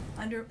about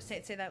it?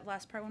 Say that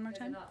last part one more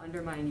time. Does it not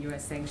undermine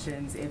U.S.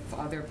 sanctions if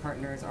other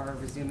partners are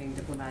resuming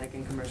diplomatic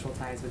and commercial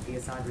ties with the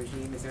Assad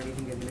regime? Is there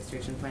anything the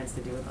administration plans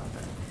to do about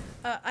that?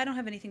 I don't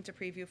have anything to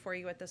preview for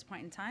you at this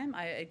point in time.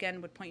 I,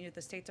 again, would point you to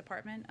the State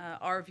Department.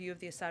 Our view of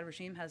the Assad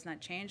regime has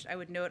not changed. I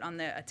would note on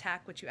the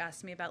attack, which you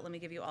asked me about, let me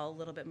give you all a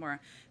little bit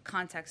more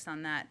context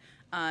on that.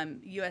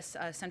 U.S.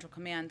 Central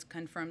Command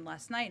confirmed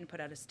last night and put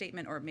out a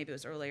statement, or maybe it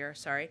was earlier,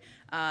 sorry,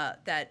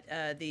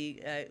 that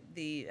the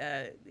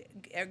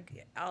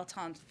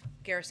Al-Tan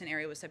garrison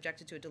area was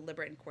subjected to a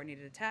deliberate and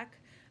coordinated attack.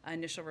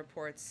 Initial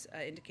reports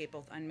indicate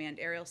both unmanned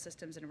aerial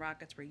systems and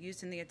rockets were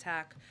used in the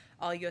attack.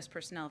 All U.S.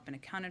 personnel have been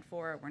accounted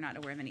for. We're not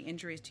aware of any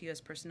injuries to U.S.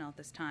 personnel at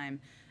this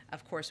time.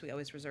 Of course, we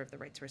always reserve the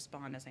right to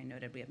respond. As I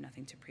noted, we have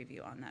nothing to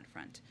preview on that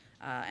front,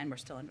 and we're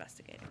still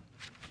investigating.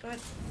 Go ahead.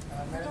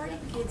 Regarding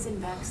kids and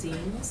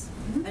vaccines,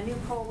 a new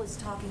poll is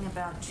talking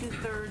about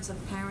 2/3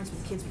 of parents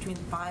with kids between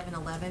 5 and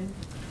 11,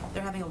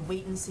 they're having a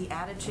wait-and-see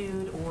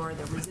attitude, or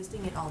they're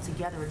resisting it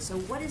altogether. And so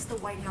what is the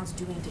White House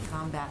doing to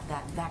combat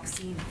that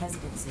vaccine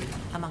hesitancy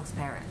amongst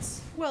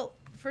parents? Well,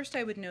 first,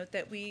 I would note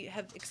that we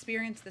have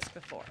experienced this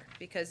before,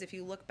 because if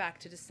you look back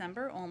to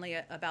December, only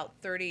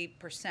about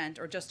 30%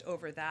 or just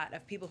over that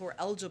of people who are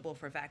eligible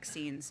for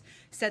vaccines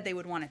said they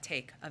would want to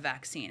take a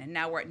vaccine. And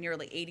now we're at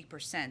nearly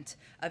 80%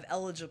 of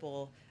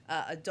eligible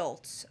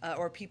adults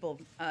or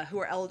people who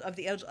are of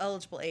the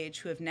eligible age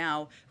who have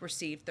now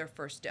received their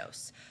first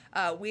dose.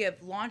 We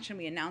have launched, and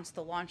we announced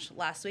the launch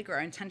last week, or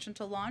our intention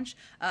to launch,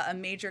 a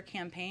major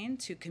campaign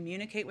to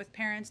communicate with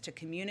parents, to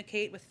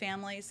communicate with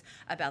families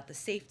about the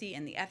safety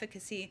and the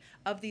efficacy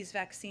of these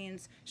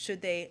vaccines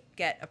should they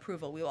get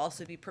approval. We will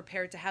also be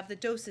prepared to have the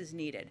doses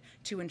needed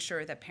to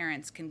ensure that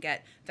parents can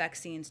get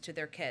vaccines to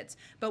their kids.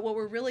 But what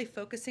we're really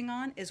focusing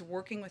on is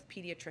working with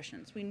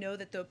pediatricians. We know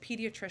that the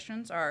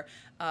pediatricians are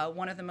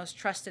one of the most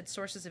trusted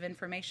sources of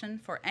information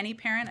for any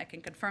parent. I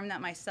can confirm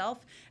that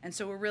myself. And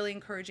so we're really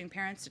encouraging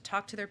parents to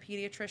talk to their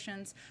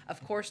pediatricians,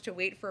 of course, to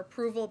wait for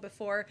approval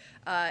before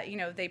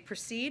they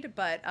proceed,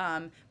 but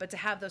to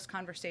have those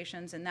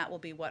conversations, and that will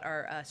be what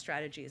our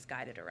strategy is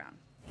guided around.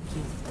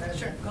 Thank you.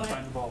 Sure, go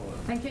ahead.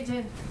 Thank you,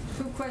 Jane.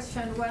 Two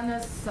questions. One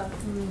is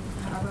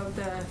about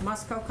the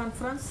Moscow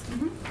conference.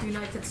 The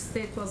United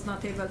States was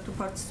not able to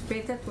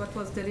participate. What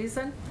was the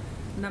reason?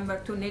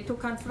 Number two, NATO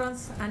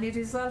conference, any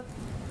result?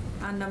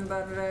 And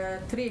number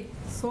three,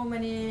 so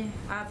many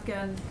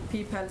Afghan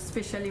people,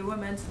 especially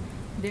women,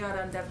 they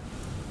are under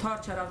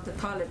torture of the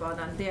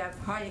Taliban, and they have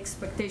high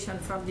expectation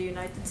from the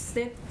United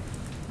States.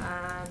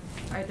 And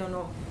I don't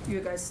know, you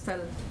guys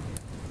still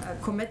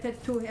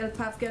committed to help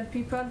Afghan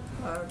people,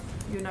 or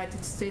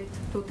United States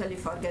totally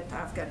forget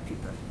Afghan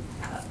people?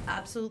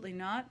 Absolutely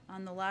not.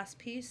 On the last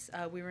piece,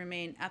 we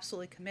remain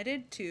absolutely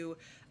committed to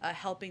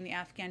helping the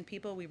Afghan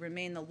people. We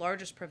remain the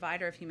largest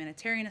provider of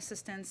humanitarian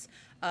assistance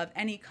of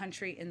any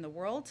country in the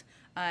world,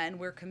 and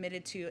we're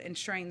committed to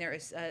ensuring there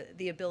is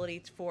the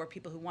ability for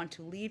people who want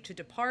to leave to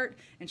depart,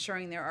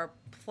 ensuring there are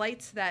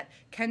flights that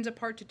can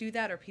depart to do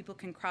that, or people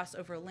can cross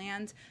over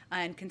land,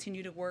 and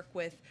continue to work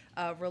with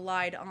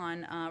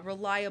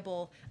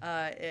reliable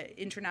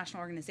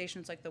international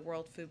organizations like the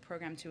World Food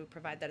Program to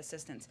provide that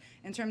assistance.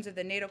 In terms of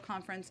the NATO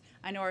conference,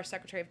 I know our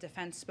Secretary of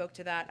Defense spoke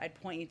to that. I'd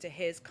point you to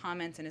his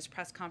comments and his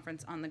press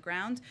conference on the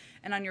ground.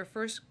 And on your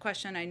first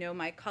question, I know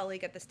my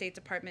colleague at the State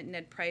Department,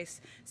 Ned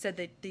Price, said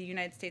that the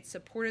United States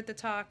supported the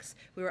talks.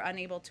 We were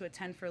unable to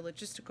attend for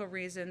logistical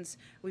reasons.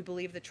 We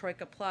believe the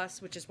Troika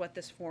Plus, which is what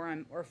this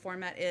forum or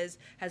format is,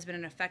 has been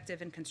an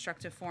effective and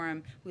constructive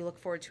forum. We look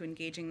forward to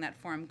engaging that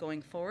forum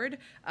going forward,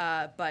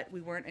 but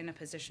we weren't in a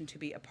position to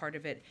be a part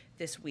of it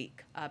this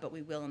week, but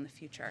we will in the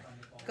future.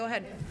 Go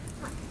ahead.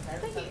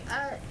 Thank you.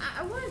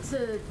 I wanted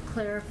to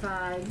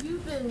clarify,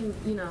 you've been,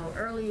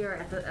 earlier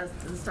at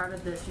the start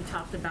of this, you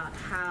talked about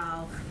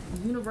how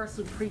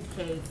universal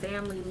pre-K,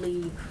 family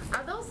leave,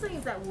 are those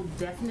things that will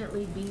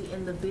definitely be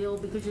in the bill?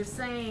 Because you're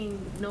saying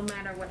no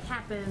matter what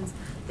happens,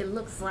 it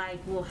looks like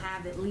we'll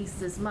have at least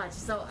this much.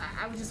 So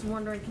I was just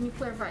wondering, can you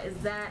clarify,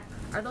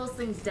 are those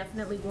things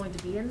definitely going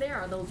to be in there?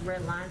 Are those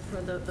red lines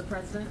for the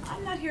president?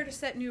 I'm not here to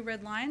set new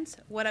red lines.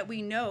 What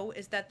we know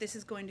is that this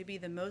is going to be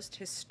the most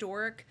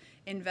historic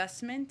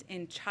investment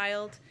in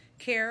child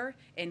care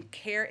and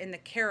care in the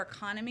care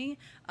economy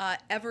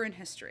ever in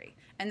history,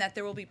 and that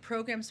there will be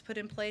programs put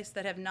in place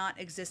that have not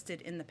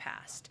existed in the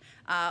past.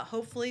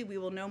 Hopefully we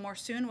will know more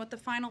soon what the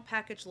final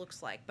package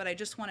looks like, but I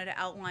just wanted to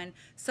outline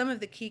some of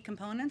the key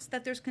components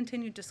that there's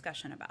continued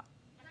discussion about.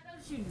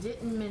 You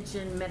didn't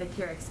mention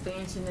Medicare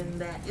expansion in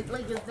that. Is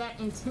that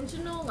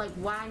intentional?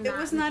 Why not? It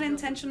was not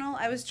intentional.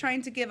 I was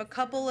trying to give a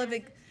couple of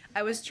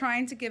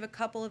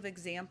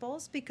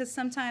examples because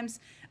sometimes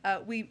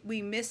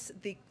we miss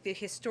the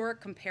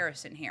historic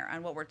comparison here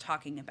on what we're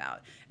talking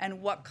about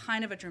and what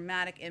kind of a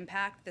dramatic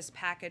impact this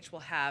package will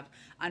have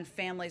on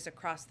families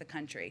across the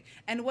country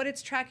and what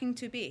it's tracking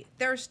to be.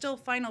 There are still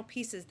final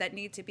pieces that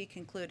need to be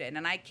concluded,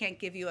 and I can't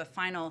give you a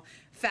final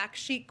fact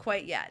sheet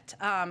quite yet,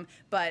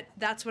 but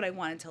that's what I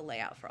wanted to lay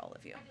out for all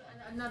of you.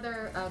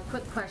 Another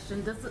quick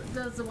question.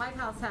 Does the White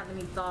House have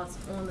any thoughts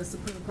on the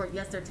Supreme Court?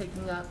 Yes, they're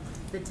taking up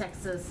the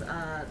Texas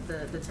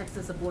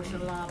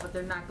abortion law, but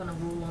they're not going to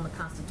rule on the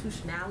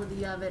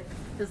constitutionality of it.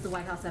 Does the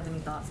White House have any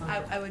thoughts on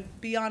that? I would,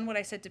 beyond what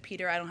I said to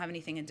Peter, I don't have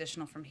anything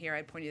additional from here.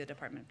 I'd point you to the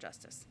Department of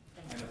Justice.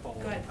 Go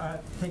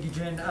ahead. Thank you,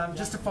 Jen.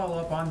 Just to follow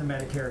up on the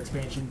Medicare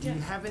expansion, do you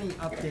have any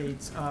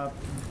updates?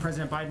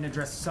 President Biden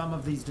addressed some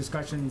of these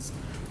discussions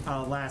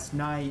last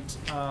night,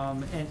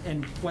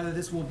 and whether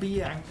this will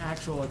be an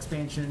actual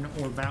expansion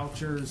or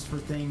vouchers for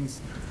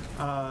things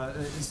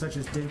such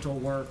as dental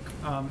work.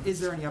 Is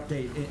there any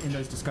update in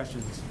those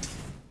discussions?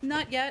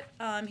 Not yet.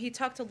 He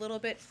talked a little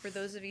bit, for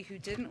those of you who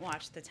didn't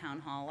watch the town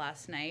hall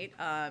last night,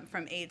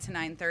 from 8 to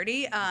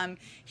 9:30.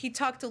 He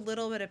talked a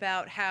little bit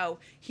about how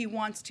he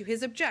wants to,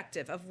 his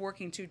objective of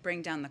working to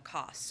bring down the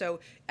cost. So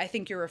I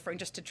think you're referring,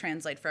 just to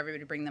translate for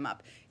everybody to bring them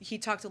up, he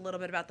talked a little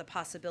bit about the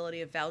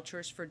possibility of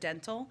vouchers for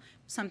dental,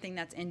 something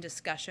that's in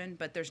discussion,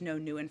 but there's no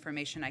new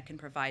information I can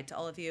provide to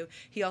all of you.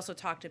 He also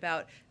talked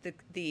about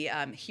the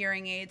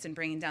hearing aids and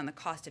bringing down the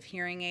cost of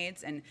hearing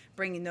aids and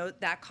bringing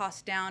that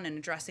cost down and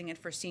addressing it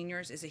for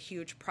seniors is a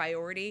huge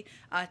priority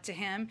to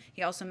him.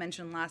 He also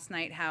mentioned last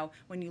night how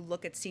when you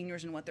look at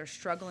seniors and what they're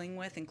struggling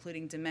with,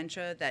 including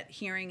dementia, that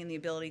hearing and the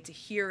ability to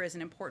hear is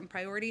an important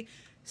priority.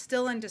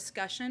 Still in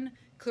discussion,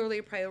 clearly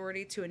a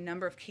priority to a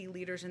number of key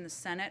leaders in the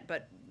Senate,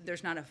 but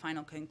there's not a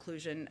final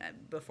conclusion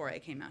before I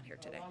came out here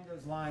today. Along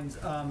those lines,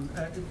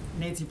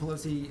 Nancy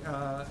Pelosi,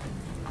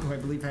 who I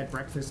believe had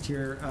breakfast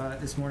here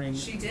this morning.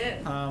 She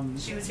did.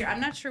 She was here.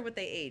 I'm not sure what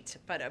they ate,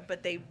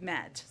 but they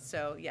met,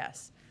 so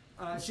yes.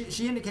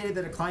 She indicated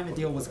that a climate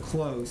deal was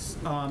close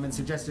and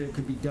suggested it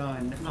could be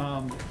done.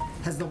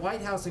 Has the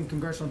White House and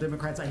congressional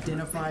Democrats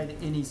identified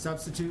any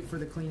substitute for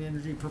the Clean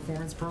Energy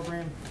Performance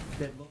Program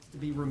that looks to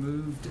be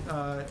removed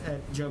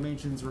at Joe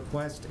Manchin's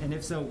request? And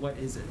if so, what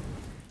is it?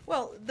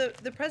 Well,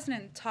 the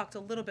president talked a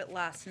little bit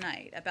last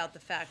night about the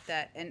fact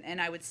that,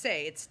 and I would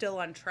say it's still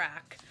on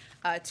track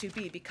to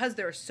be, because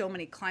there are so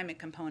many climate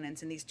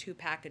components in these two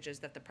packages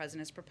that the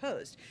president has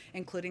proposed,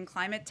 including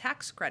climate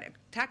tax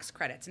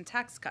credits and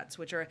tax cuts,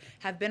 which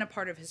have been a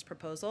part of his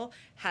proposal,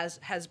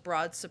 has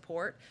broad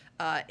support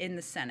in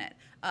the Senate.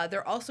 There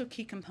are also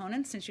key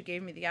components, since you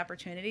gave me the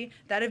opportunity,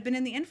 that have been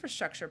in the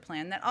infrastructure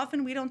plan that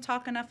often we don't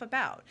talk enough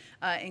about,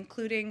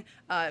 including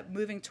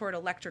moving toward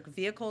electric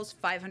vehicles,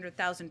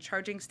 500,000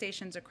 charging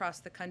stations across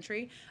the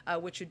country,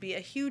 which would be a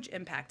huge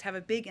impact, have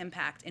a big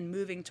impact in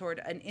moving toward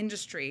an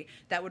industry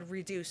that would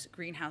reduce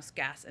greenhouse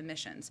gas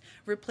emissions.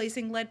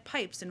 Replacing lead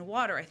pipes and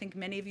water. I think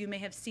many of you may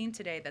have seen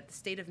today that the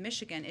state of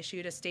Michigan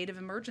issued a state of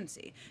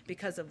emergency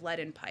because of lead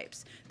in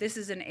pipes. This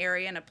is an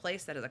area and a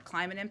place that has a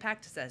climate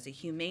impact, that has a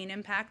humane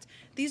impact.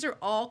 These are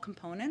all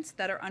components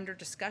that are under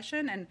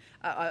discussion, and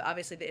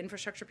obviously the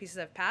infrastructure pieces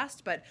have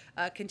passed, but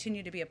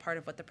continue to be a part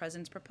of what the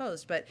president's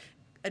proposed. But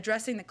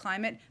addressing the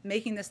climate,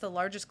 making this the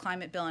largest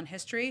climate bill in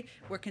history,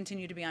 we're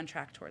continue to be on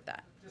track toward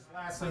that. Just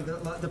lastly,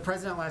 the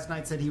president last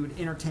night said he would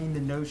entertain the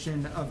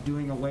notion of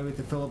doing away with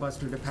the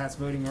filibuster to pass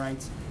voting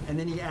rights, and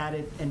then he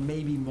added, and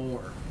maybe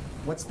more.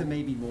 What's the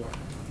maybe more?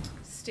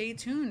 Stay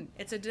tuned.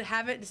 It's to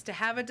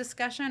have a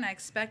discussion. I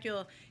expect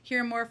you'll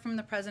hear more from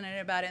the president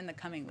about it in the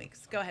coming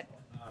weeks. Go ahead.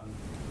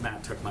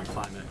 Matt took my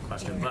climate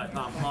question, but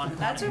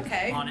that's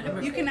okay.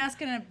 You can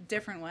ask it in a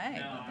different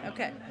way.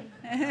 Okay.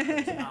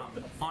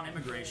 On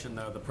immigration,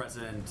 though, the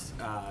president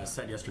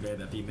said yesterday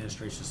that the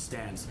administration's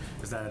stance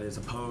is that it is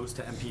opposed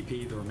to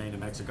MPP, the Remain in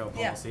Mexico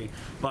policy,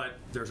 but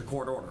there's a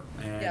court order,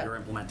 and you're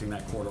implementing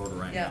that court order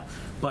right now.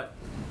 But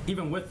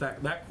even with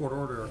that court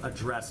order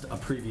addressed a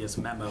previous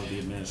memo the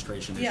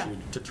administration issued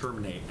to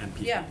terminate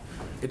MPP.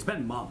 It's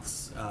been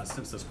months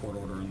since this court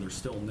order, and there's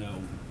still no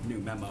new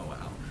memo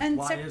out. And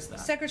why is that?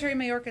 Secretary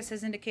Mayorkas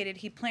has indicated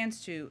he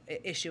plans to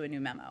issue a new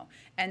memo,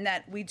 and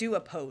that we do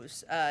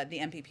oppose the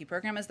MPP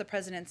program, as the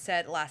president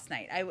said last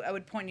night. I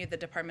would point you to the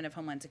Department of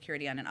Homeland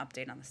Security on an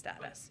update on the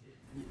status.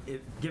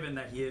 Given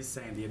that he is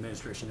saying the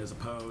administration is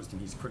opposed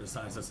and he's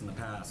criticized us in the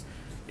past,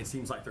 it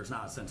seems like there's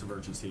not a sense of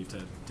urgency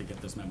to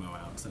get this memo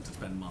out since it's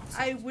been months.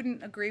 I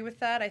wouldn't agree with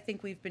that. I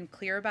think we've been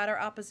clear about our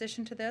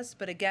opposition to this,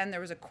 but again, there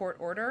was a court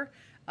order.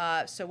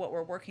 So what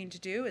we're working to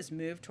do is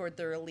move toward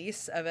the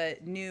release of a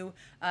new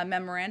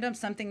memorandum,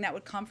 something that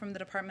would come from the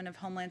Department of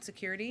Homeland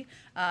Security,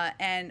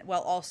 and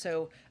while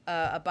also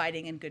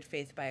abiding in good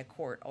faith by a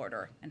court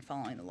order and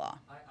following the law.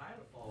 I have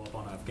a follow-up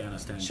on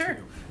Afghanistan,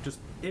 too. Just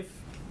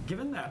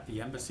given that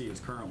the embassy is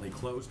currently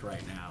closed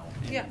right now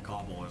in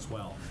Kabul as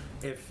well,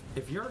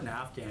 if you're an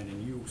Afghan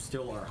and you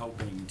still are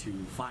hoping to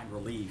find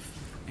relief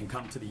and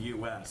come to the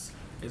U.S.,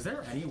 is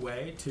there any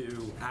way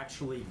to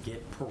actually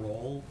get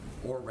parole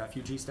or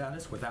refugee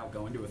status without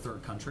going to a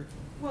third country?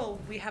 Well,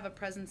 we have a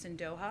presence in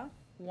Doha,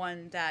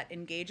 one that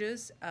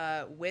engages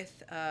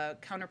with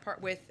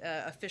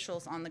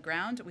officials on the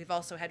ground. We've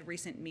also had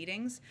recent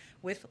meetings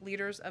with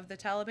leaders of the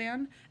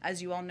Taliban,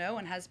 as you all know,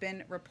 and has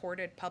been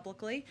reported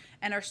publicly.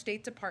 And our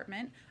State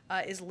Department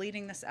is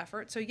leading this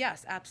effort. So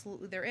yes,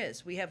 absolutely there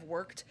is. We have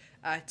worked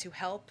to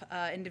help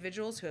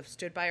individuals who have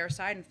stood by our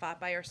side and fought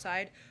by our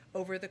side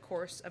over the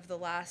course of the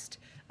last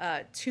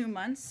 2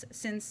 months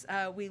since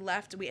we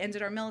left. We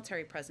ended our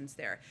military presence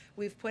there.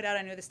 We've put out,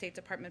 I know the State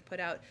Department put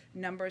out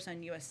numbers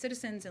on U.S.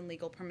 citizens and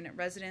legal permanent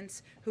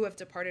residents who have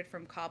departed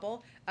from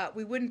Kabul.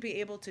 We wouldn't be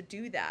able to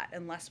do that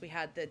unless we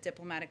had the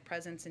diplomatic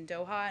presence in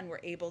Doha and were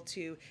able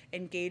to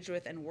engage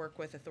with and work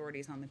with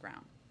authorities on the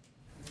ground.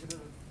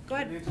 Go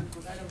ahead.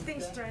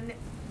 Thanks, Jen.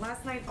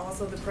 Last night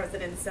also the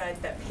president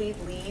said that paid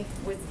leave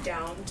was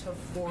down to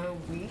 4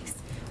 weeks.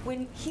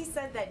 When he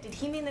said that, did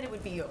he mean that it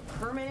would be a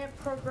permanent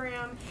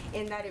program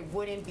and that it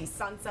wouldn't be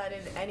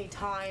sunsetted any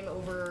time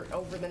over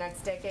the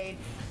next decade?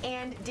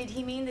 And did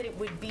he mean that it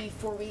would be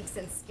 4 weeks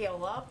and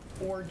scale up,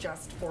 or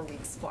just 4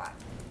 weeks flat?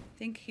 I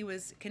think he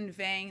was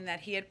conveying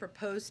that he had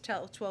proposed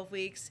 12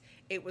 weeks.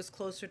 It was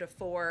closer to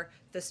 4.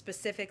 The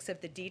specifics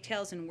of the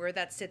details and where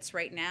that sits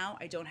right now,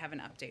 I don't have an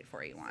update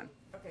for you on.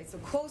 Okay, so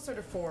closer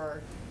to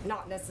 4,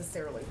 not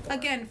necessarily 4.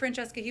 Again,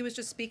 Francesca, he was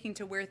just speaking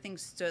to where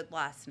things stood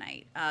last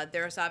night.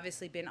 There's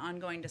obviously been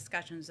ongoing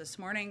discussions this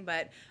morning,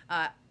 but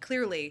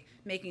clearly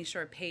making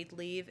sure paid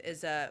leave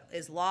is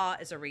law,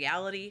 is a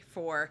reality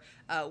for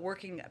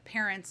working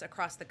parents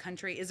across the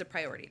country is a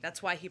priority.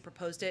 That's why he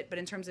proposed it. But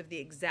in terms of the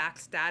exact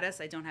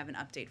status, I don't have an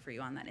update for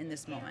you on that in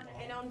this moment.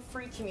 And on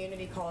free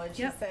community college,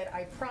 he said,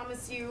 I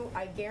promise you,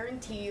 I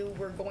guarantee you,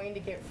 we're going to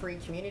get free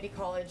community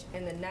college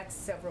in the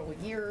next several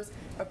years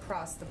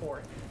across the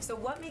board. So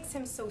what makes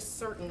him so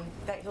certain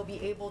that he'll be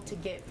able to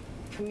get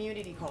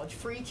community college,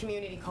 free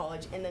community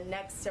college in the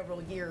next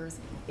several years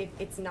if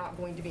it's not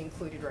going to be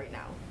included right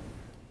now?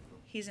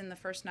 He's in the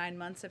first 9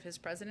 months of his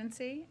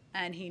presidency,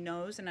 and he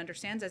knows and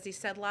understands, as he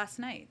said last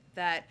night,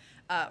 that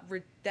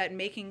that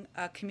making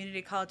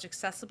community college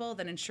accessible,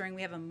 that ensuring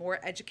we have a more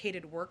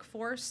educated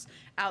workforce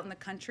out in the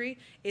country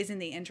is in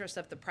the interest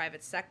of the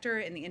private sector,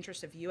 in the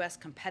interest of U.S.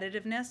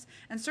 competitiveness,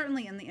 and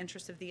certainly in the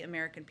interest of the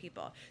American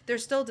people.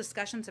 There's still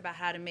discussions about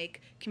how to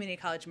make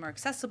community college more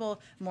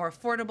accessible, more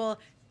affordable.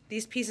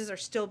 These pieces are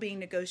still being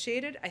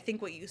negotiated. I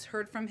think what you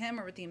heard from him,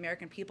 or what the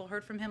American people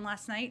heard from him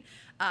last night,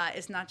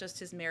 is not just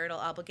his marital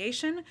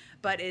obligation,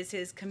 but is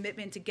his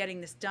commitment to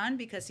getting this done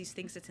because he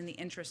thinks it's in the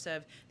interest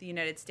of the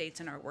United States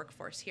and our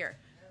workforce here.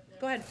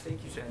 Go ahead.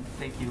 Thank you, Jen.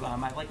 Thank you.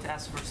 I'd like to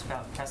ask first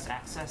about test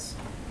access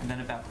and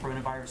then about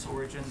coronavirus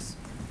origins.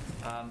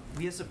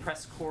 We as a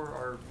press corps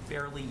are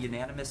fairly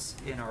unanimous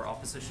in our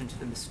opposition to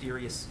the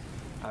mysterious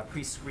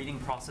pre-screening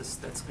process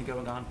that's been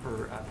going on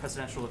for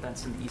presidential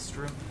events in the East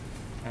Room.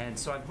 And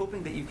so I'm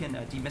hoping that you can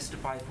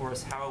demystify for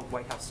us how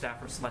White House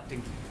staff are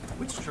selecting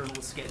which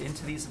journalists get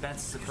into these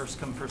events. Is it first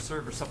come, first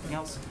serve, or something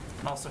else?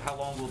 And also, how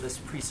long will this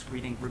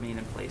pre-screening remain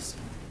in place?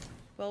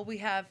 Well,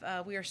 we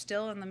are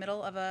still in the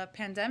middle of a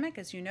pandemic,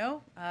 as you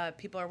know.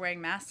 People are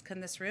wearing masks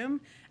in this room.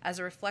 As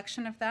a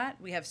reflection of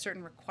that, we have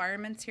certain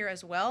requirements here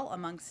as well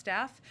among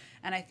staff,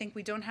 and I think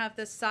we don't have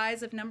the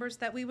size of numbers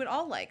that we would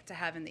all like to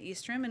have in the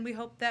East Room, and we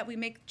hope that we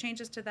make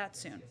changes to that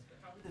soon.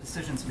 The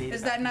decisions made.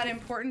 Is that not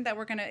important that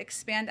we're going to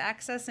expand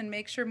access and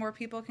make sure more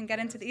people can get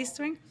into the East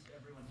Wing?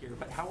 Everyone here,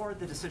 but how are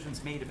the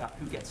decisions made about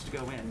who gets to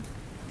go in?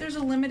 There's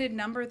a limited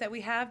number that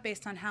we have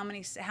based on how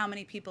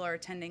many people are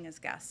attending as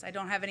guests. I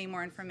don't have any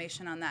more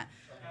information on that.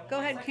 Go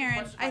ahead,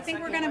 Karen. I think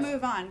we're going to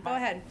move on. Go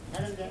ahead.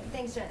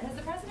 Thanks, Jen. Has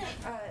the president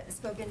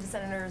spoken to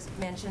Senators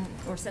Manchin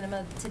or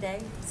Sinema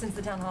today since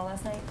the town hall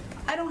last night?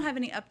 I don't have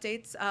any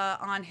updates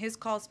on his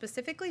call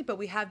specifically, but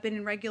we have been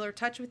in regular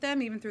touch with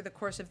them even through the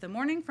course of the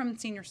morning from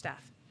senior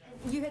staff.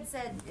 You had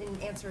said in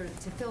answer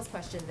to Phil's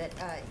question that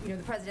the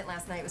president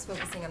last night was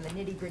focusing on the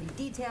nitty-gritty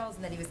details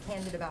and that he was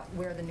candid about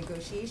where the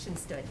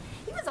negotiations stood.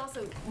 He was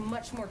also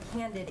much more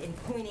candid in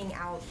pointing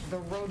out the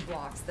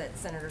roadblocks that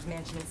Senators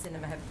Manchin and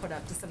Sinema have put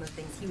up to some of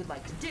the things he would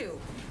like to do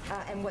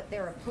and what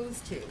they're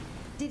opposed to.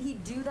 Did he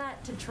do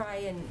that to try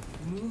and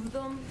move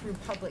them through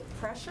public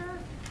pressure,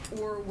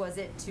 or was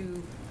it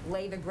to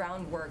lay the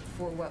groundwork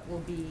for what will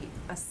be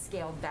a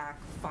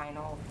scaled-back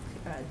final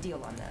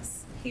deal on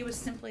this? He was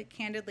simply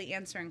candidly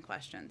answering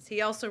questions.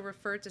 He also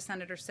referred to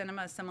Senator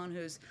Sinema as someone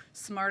who's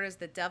smart as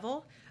the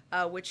devil,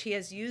 which he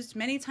has used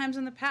many times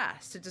in the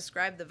past to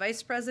describe the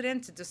vice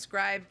president, to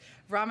describe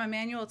Rahm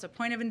Emanuel. It's a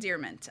point of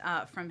endearment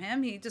from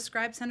him. He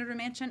described Senator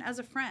Manchin as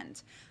a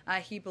friend.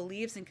 He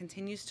believes and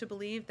continues to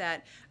believe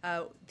that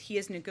he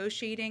is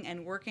negotiating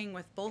and working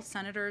with both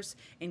senators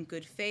in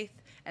good faith,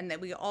 and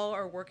that we all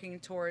are working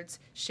towards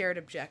shared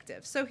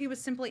objectives. So he was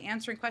simply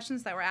answering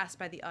questions that were asked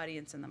by the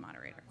audience and the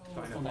moderator.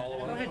 Go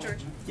ahead, George.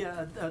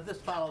 Yeah,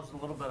 this follows a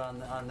little bit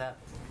on that.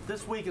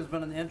 This week has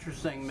been an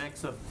interesting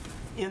mix of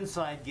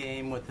inside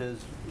game with his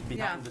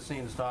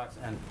behind-the-scenes talks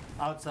and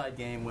outside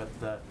game with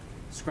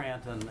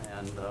Scranton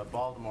and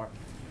Baltimore.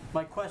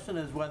 My question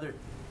is whether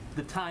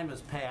the time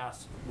has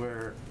passed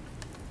where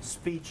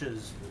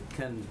speeches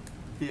can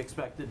be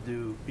expected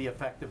to be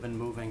effective in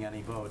moving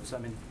any votes. I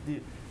mean,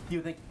 do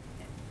you think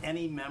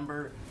any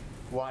member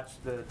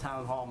watched the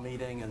town hall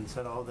meeting and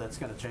said, "Oh, that's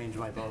going to change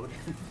my vote"?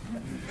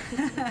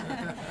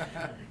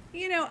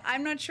 You know,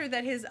 I'm not sure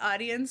that his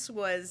audience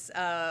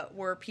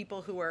were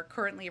people who are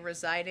currently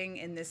residing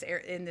in this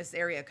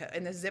area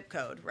in this zip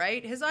code,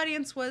 right? His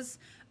audience was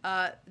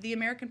the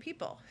American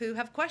people who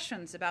have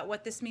questions about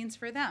what this means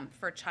for them,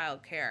 for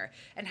childcare,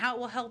 and how it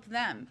will help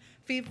them.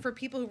 For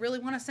people who really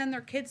want to send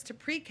their kids to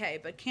pre-K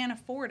but can't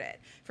afford it.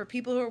 For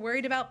people who are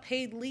worried about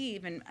paid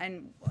leave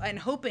and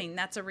hoping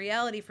that's a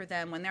reality for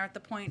them when they're at the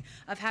point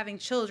of having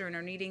children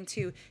or needing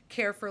to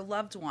care for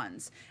loved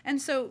ones.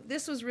 And so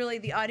this was really,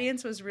 the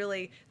audience was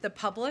really the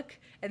public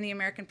and the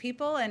American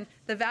people, and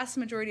the vast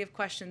majority of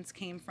questions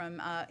came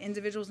from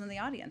individuals in the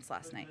audience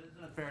last night.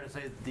 Isn't it fair to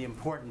say that the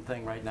important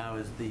thing right now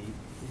is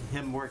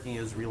him working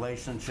his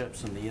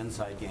relationships and the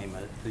inside game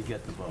to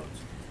get the votes?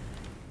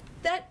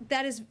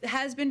 That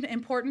has been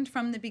important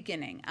from the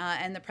beginning,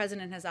 and the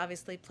president has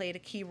obviously played a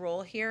key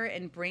role here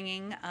in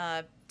bringing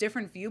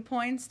different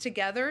viewpoints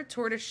together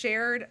toward a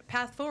shared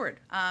path forward.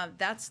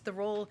 That's the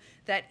role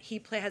that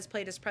he has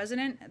played as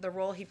president, the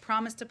role he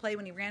promised to play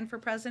when he ran for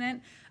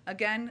president.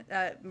 Again,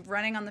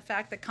 running on the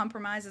fact that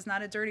compromise is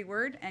not a dirty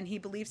word, and he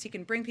believes he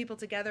can bring people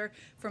together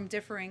from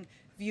differing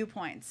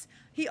viewpoints.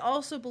 He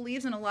also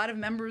believes, and a lot of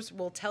members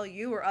will tell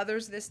you or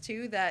others this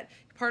too, that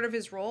part of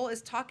his role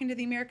is talking to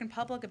the American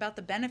public about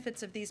the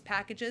benefits of these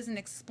packages and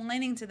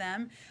explaining to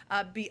them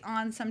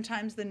beyond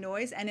sometimes the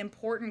noise and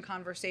important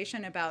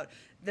conversation about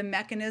the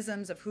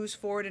mechanisms of who's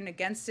for it and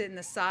against it and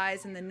the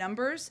size and the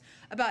numbers,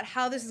 about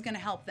how this is going to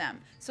help them.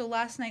 So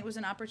last night was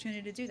an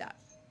opportunity to do that.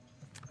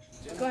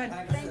 Go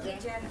ahead. Thank you,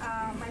 Jen.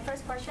 My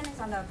first question is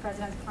on the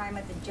President's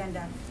climate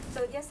agenda.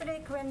 So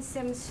yesterday, Corinne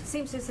seems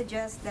to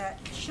suggest that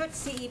should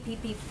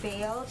CEPP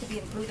fail to be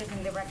included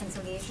in the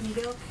reconciliation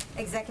bill,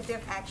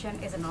 executive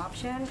action is an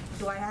option.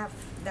 Do I have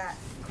that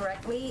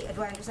correctly?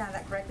 Do I understand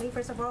that correctly,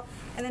 first of all?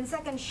 And then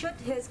second, should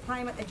his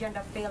climate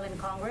agenda fail in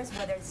Congress,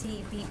 whether it's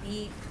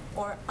CEPP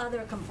or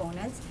other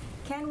components,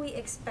 can we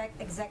expect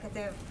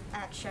executive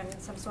action,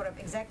 some sort of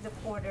executive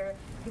order,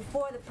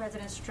 before the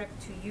president's trip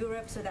to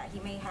Europe so that he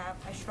may have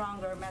a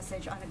stronger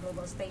message on a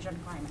global stage on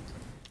climate?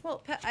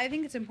 Well, I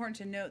think it's important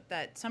to note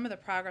that some of the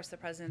progress the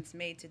president's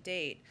made to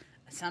date,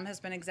 some has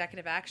been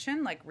executive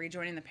action, like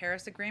rejoining the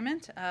Paris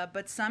Agreement,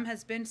 but some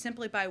has been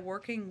simply by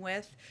working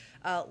with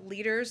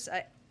leaders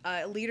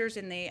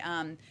in the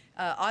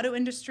auto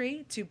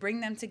industry, to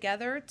bring them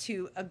together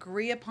to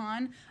agree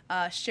upon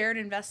shared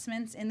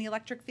investments in the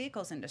electric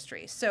vehicles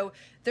industry. So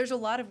there's a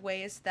lot of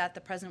ways that the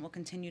president will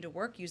continue to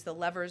work, use the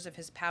levers of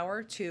his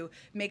power to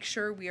make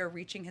sure we are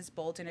reaching his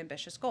bold and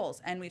ambitious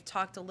goals. And we've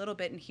talked a little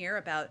bit in here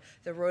about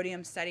the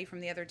rhodium study from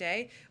the other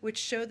day, which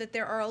showed that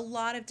there are a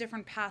lot of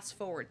different paths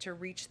forward to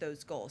reach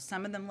those goals.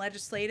 Some of them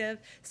legislative,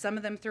 some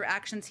of them through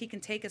actions he can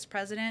take as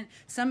president,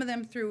 some of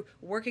them through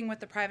working with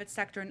the private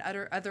sector and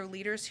other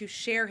leaders who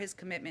share his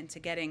commitment to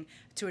getting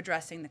to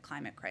addressing the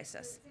climate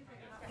crisis.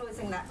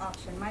 Closing that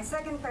option. My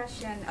second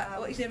question.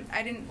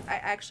 I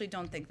actually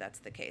don't think that's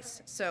the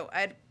case. So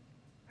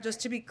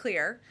just to be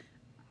clear,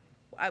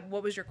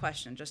 what was your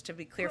question? Just to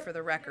be clear for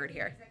the record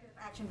here.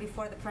 Action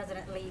before the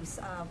president leaves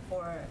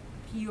for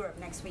Europe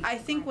next week. I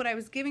think what I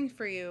was giving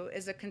for you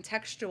is a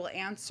contextual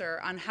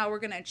answer on how we're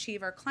going to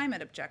achieve our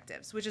climate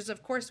objectives, which is,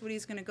 of course, what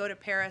he's going to go to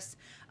Paris,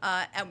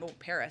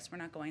 Paris, we're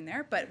not going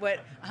there, but what,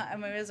 I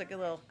mean, it was like a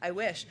little, I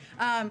wish,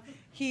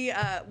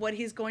 what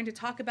he's going to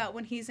talk about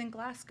when he's in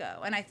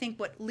Glasgow. And I think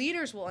what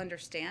leaders will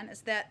understand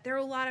is that there are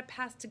a lot of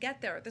paths to get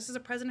there. This is a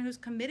president who's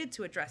committed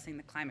to addressing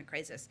the climate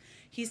crisis.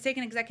 He's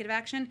taken executive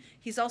action.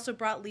 He's also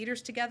brought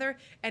leaders together.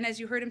 And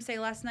as you heard him say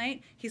last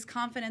night, he's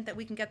confident that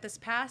we can get this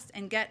passed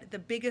and get the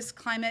biggest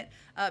climate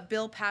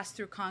bill passed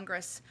through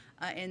Congress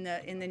in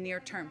the near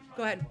term.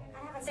 Go ahead.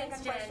 I have a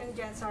second question,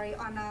 Jen. Sorry.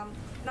 And I'm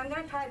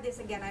going to try this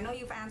again. I know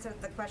you've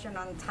answered the question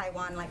on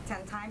Taiwan like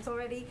 10 times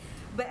already,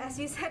 but as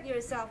you said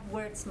yourself,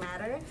 words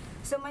matter.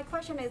 So my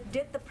question is,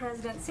 did the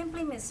president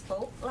simply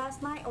misspoke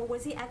last night, or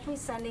was he actually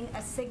sending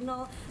a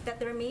signal that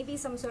there may be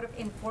some sort of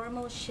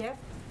informal shift,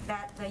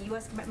 that the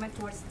U.S. commitment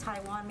towards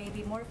Taiwan may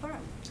be more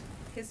firm?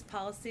 His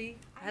policy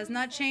has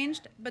not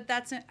changed, but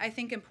that's, I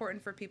think,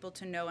 important for people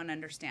to know and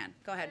understand.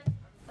 Go ahead.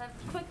 A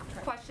quick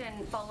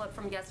question, follow-up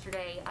from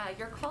yesterday.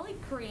 Your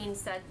colleague Karine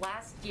said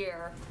last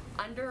year,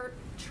 under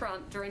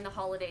Trump, during the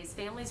holidays,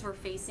 families were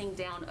facing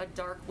down a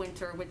dark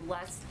winter with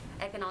less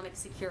economic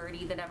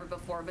security than ever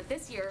before. But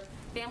this year,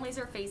 families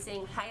are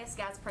facing highest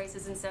gas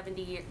prices in 7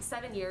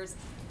 years,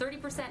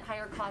 30%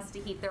 higher costs to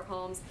heat their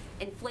homes,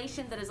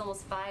 inflation that is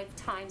almost 5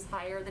 times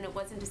higher than it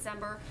was in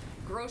December.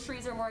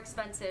 Groceries are more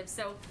expensive.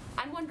 So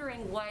I'm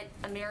wondering what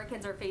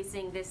Americans are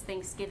facing this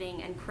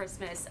Thanksgiving and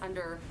Christmas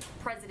under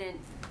President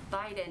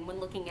Biden when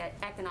looking at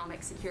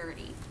economic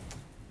security.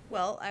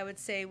 Well, I would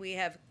say we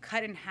have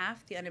cut in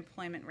half the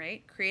unemployment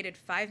rate, created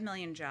 5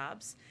 million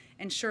jobs,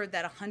 ensured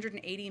that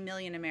 180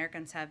 million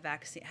Americans have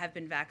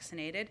been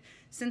vaccinated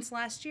since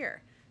last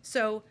year.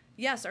 So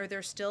yes, are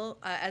there still,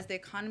 as the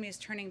economy is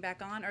turning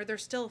back on, are there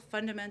still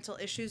fundamental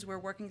issues we're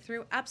working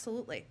through?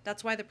 Absolutely.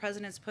 That's why the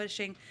president's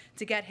pushing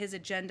to get his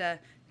agenda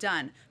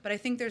done. But I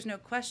think there's no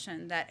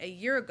question that a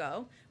year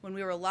ago, when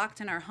we were locked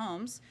in our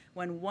homes,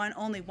 when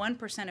only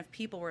 1% of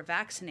people were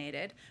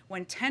vaccinated,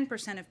 when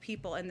 10% of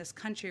people in this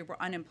country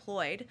were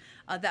unemployed,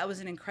 that was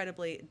an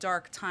incredibly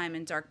dark time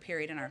and dark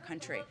period in our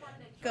country.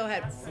 Go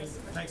ahead.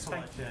 Thanks a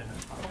lot, Jen.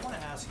 I want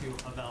to ask you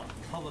about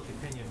public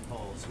opinion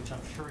polls, which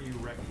I'm sure you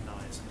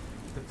recognize.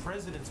 The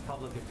president's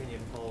public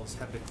opinion polls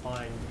have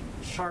declined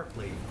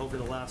sharply over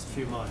the last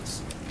few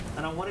months.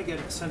 And I want to get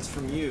a sense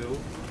from you,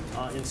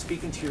 in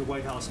speaking to your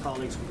White House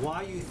colleagues,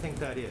 why you think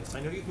that is. I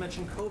know you've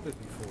mentioned COVID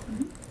before,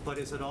 but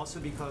is it also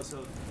because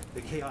of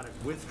the chaotic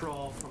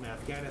withdrawal from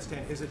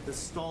Afghanistan? Is it the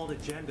stalled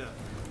agenda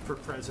for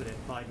President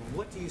Biden?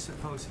 What do you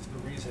suppose is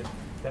the reason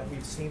that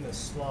we've seen this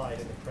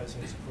slide in the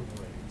president's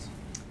approval ratings?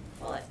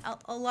 Well,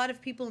 a lot of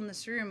people in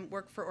this room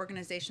work for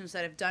organizations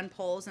that have done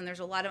polls, and there's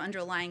a lot of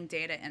underlying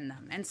data in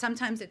them, and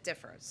sometimes it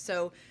differs.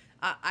 So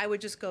I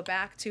would just go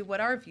back to what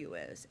our view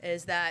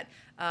is that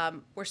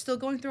we're still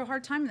going through a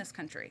hard time in this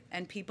country,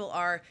 and people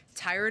are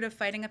tired of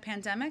fighting a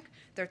pandemic.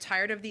 They're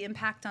tired of the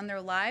impact on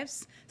their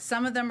lives.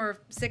 Some of them are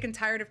sick and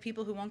tired of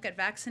people who won't get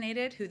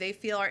vaccinated, who they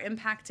feel are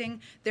impacting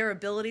their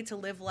ability to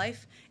live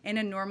life in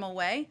a normal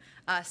way.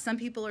 Some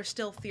people are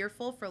still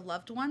fearful for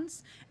loved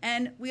ones,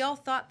 and we all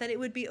thought that it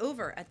would be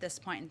over at this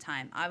point in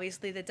time.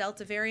 Obviously, the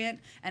Delta variant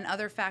and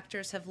other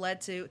factors have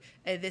led to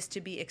this to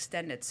be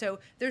extended. So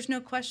there's no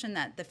question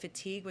that the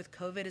fatigue with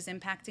COVID is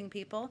impacting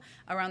people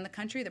around the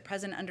country. The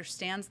president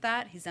understands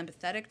that. He's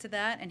empathetic to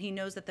that, and he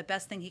knows that the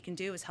best thing he can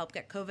do is help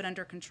get COVID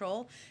under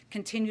control,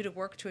 continue to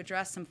work to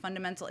address some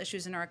fundamental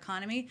issues in our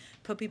economy,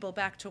 put people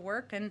back to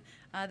work, and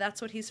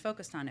that's what he's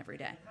focused on every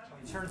day.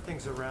 Turn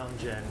things around,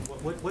 Jen.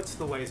 What's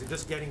the way? Is it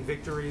just getting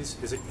victories?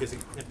 Is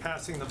it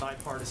passing the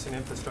bipartisan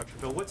infrastructure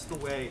bill? What's the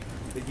way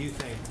that you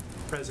think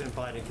President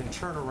Biden can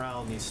turn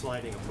around these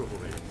sliding approval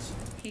ratings?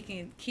 He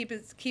can keep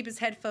his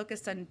head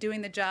focused on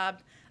doing the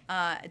job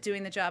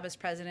as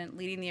president,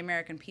 leading the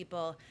American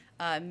people,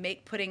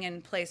 putting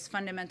in place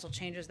fundamental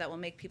changes that will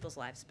make people's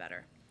lives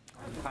better.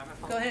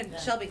 Go ahead,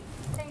 Shelby.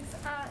 Thanks.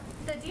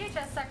 The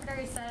DHS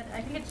secretary said,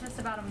 I think it's just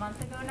about a month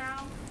ago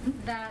now,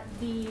 that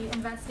the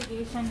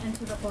investigation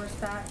into the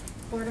horseback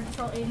Border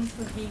Patrol agents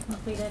would be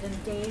completed in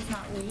days,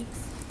 not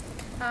weeks.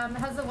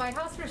 Has the White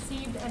House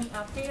received any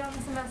update on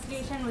this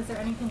investigation? Was there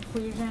any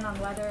conclusion on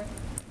whether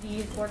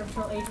these Border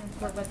Patrol agents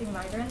were whipping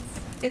migrants?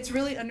 It's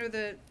really under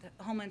the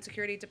Homeland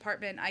Security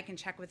Department. I can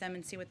check with them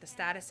and see what the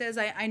status is.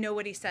 I know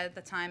what he said at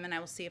the time, and I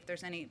will see if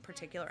there's any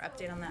particular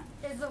update on that.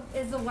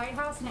 Is the White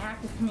House in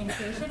active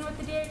communication with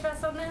the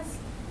DHS on this?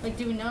 Like,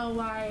 do we know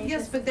why?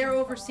 Yes, but they're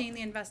overseeing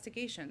the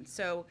investigation,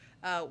 so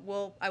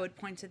I would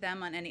point to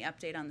them on any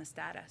update on the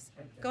status.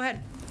 Go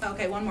ahead.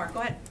 Okay, one more.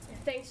 Go ahead.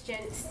 Thanks,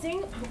 Jen.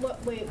 Seeing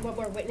what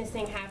we're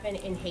witnessing happen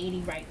in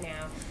Haiti right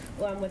now,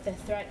 with the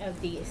threat of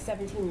the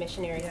 17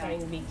 missionaries starting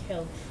to be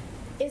killed,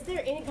 is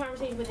there any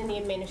conversation within the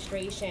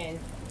administration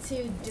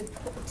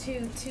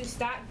to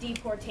stop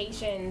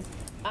deportations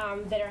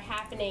that are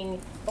happening,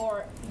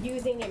 or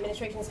using the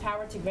administration's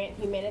power to grant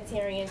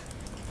humanitarian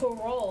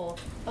parole?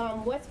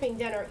 What's being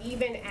done, or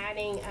even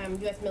adding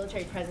U.S.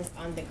 military presence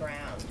on the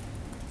ground?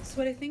 So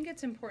what I think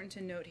it's important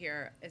to note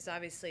here is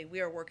obviously we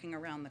are working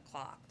around the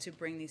clock to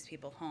bring these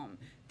people home.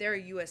 They're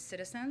U.S.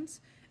 citizens,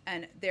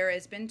 and there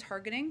has been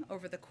targeting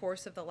over the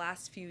course of the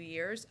last few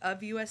years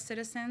of U.S.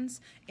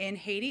 citizens in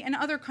Haiti and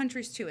other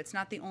countries too. It's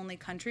not the only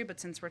country, but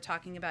since we're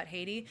talking about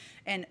Haiti,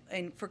 and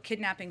for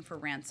kidnapping for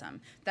ransom.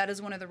 That is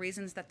one of the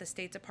reasons that the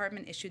State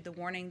Department issued the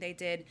warning they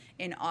did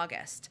in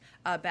August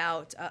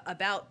about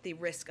the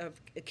risk of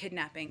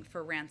kidnapping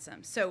for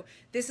ransom. So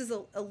this is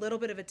a little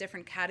bit of a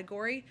different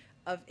category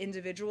of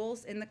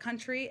individuals in the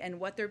country and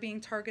what they're being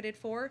targeted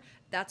for.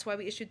 That's why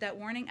we issued that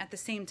warning. At the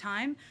same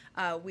time,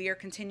 we are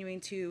continuing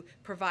to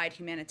provide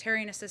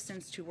humanitarian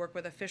assistance, to work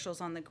with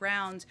officials on the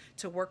ground,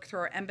 to work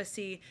through our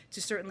embassy,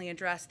 to certainly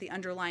address the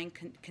underlying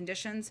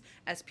conditions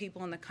as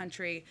people in the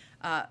country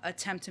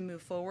attempt to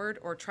move forward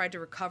or try to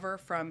recover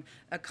from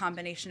a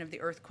combination of the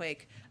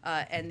earthquake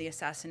and the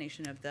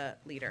assassination of the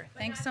leader.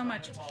 Thanks so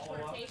much.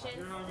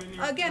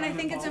 Again, I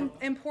think it's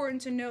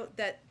important to note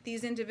that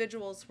these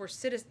individuals were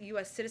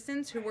U.S.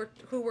 citizens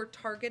who were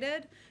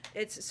targeted.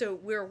 So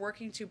we're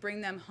working to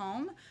bring them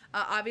home.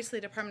 Obviously,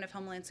 the Department of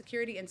Homeland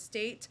Security and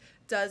State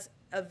does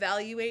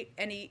evaluate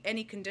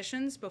any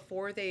conditions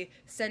before they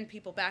send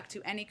people back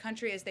to any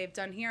country, as they've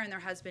done here, and there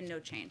has been no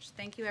change.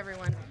 Thank you,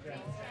 everyone.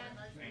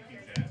 Thank you,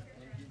 Jen.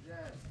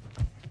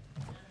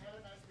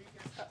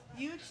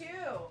 You too.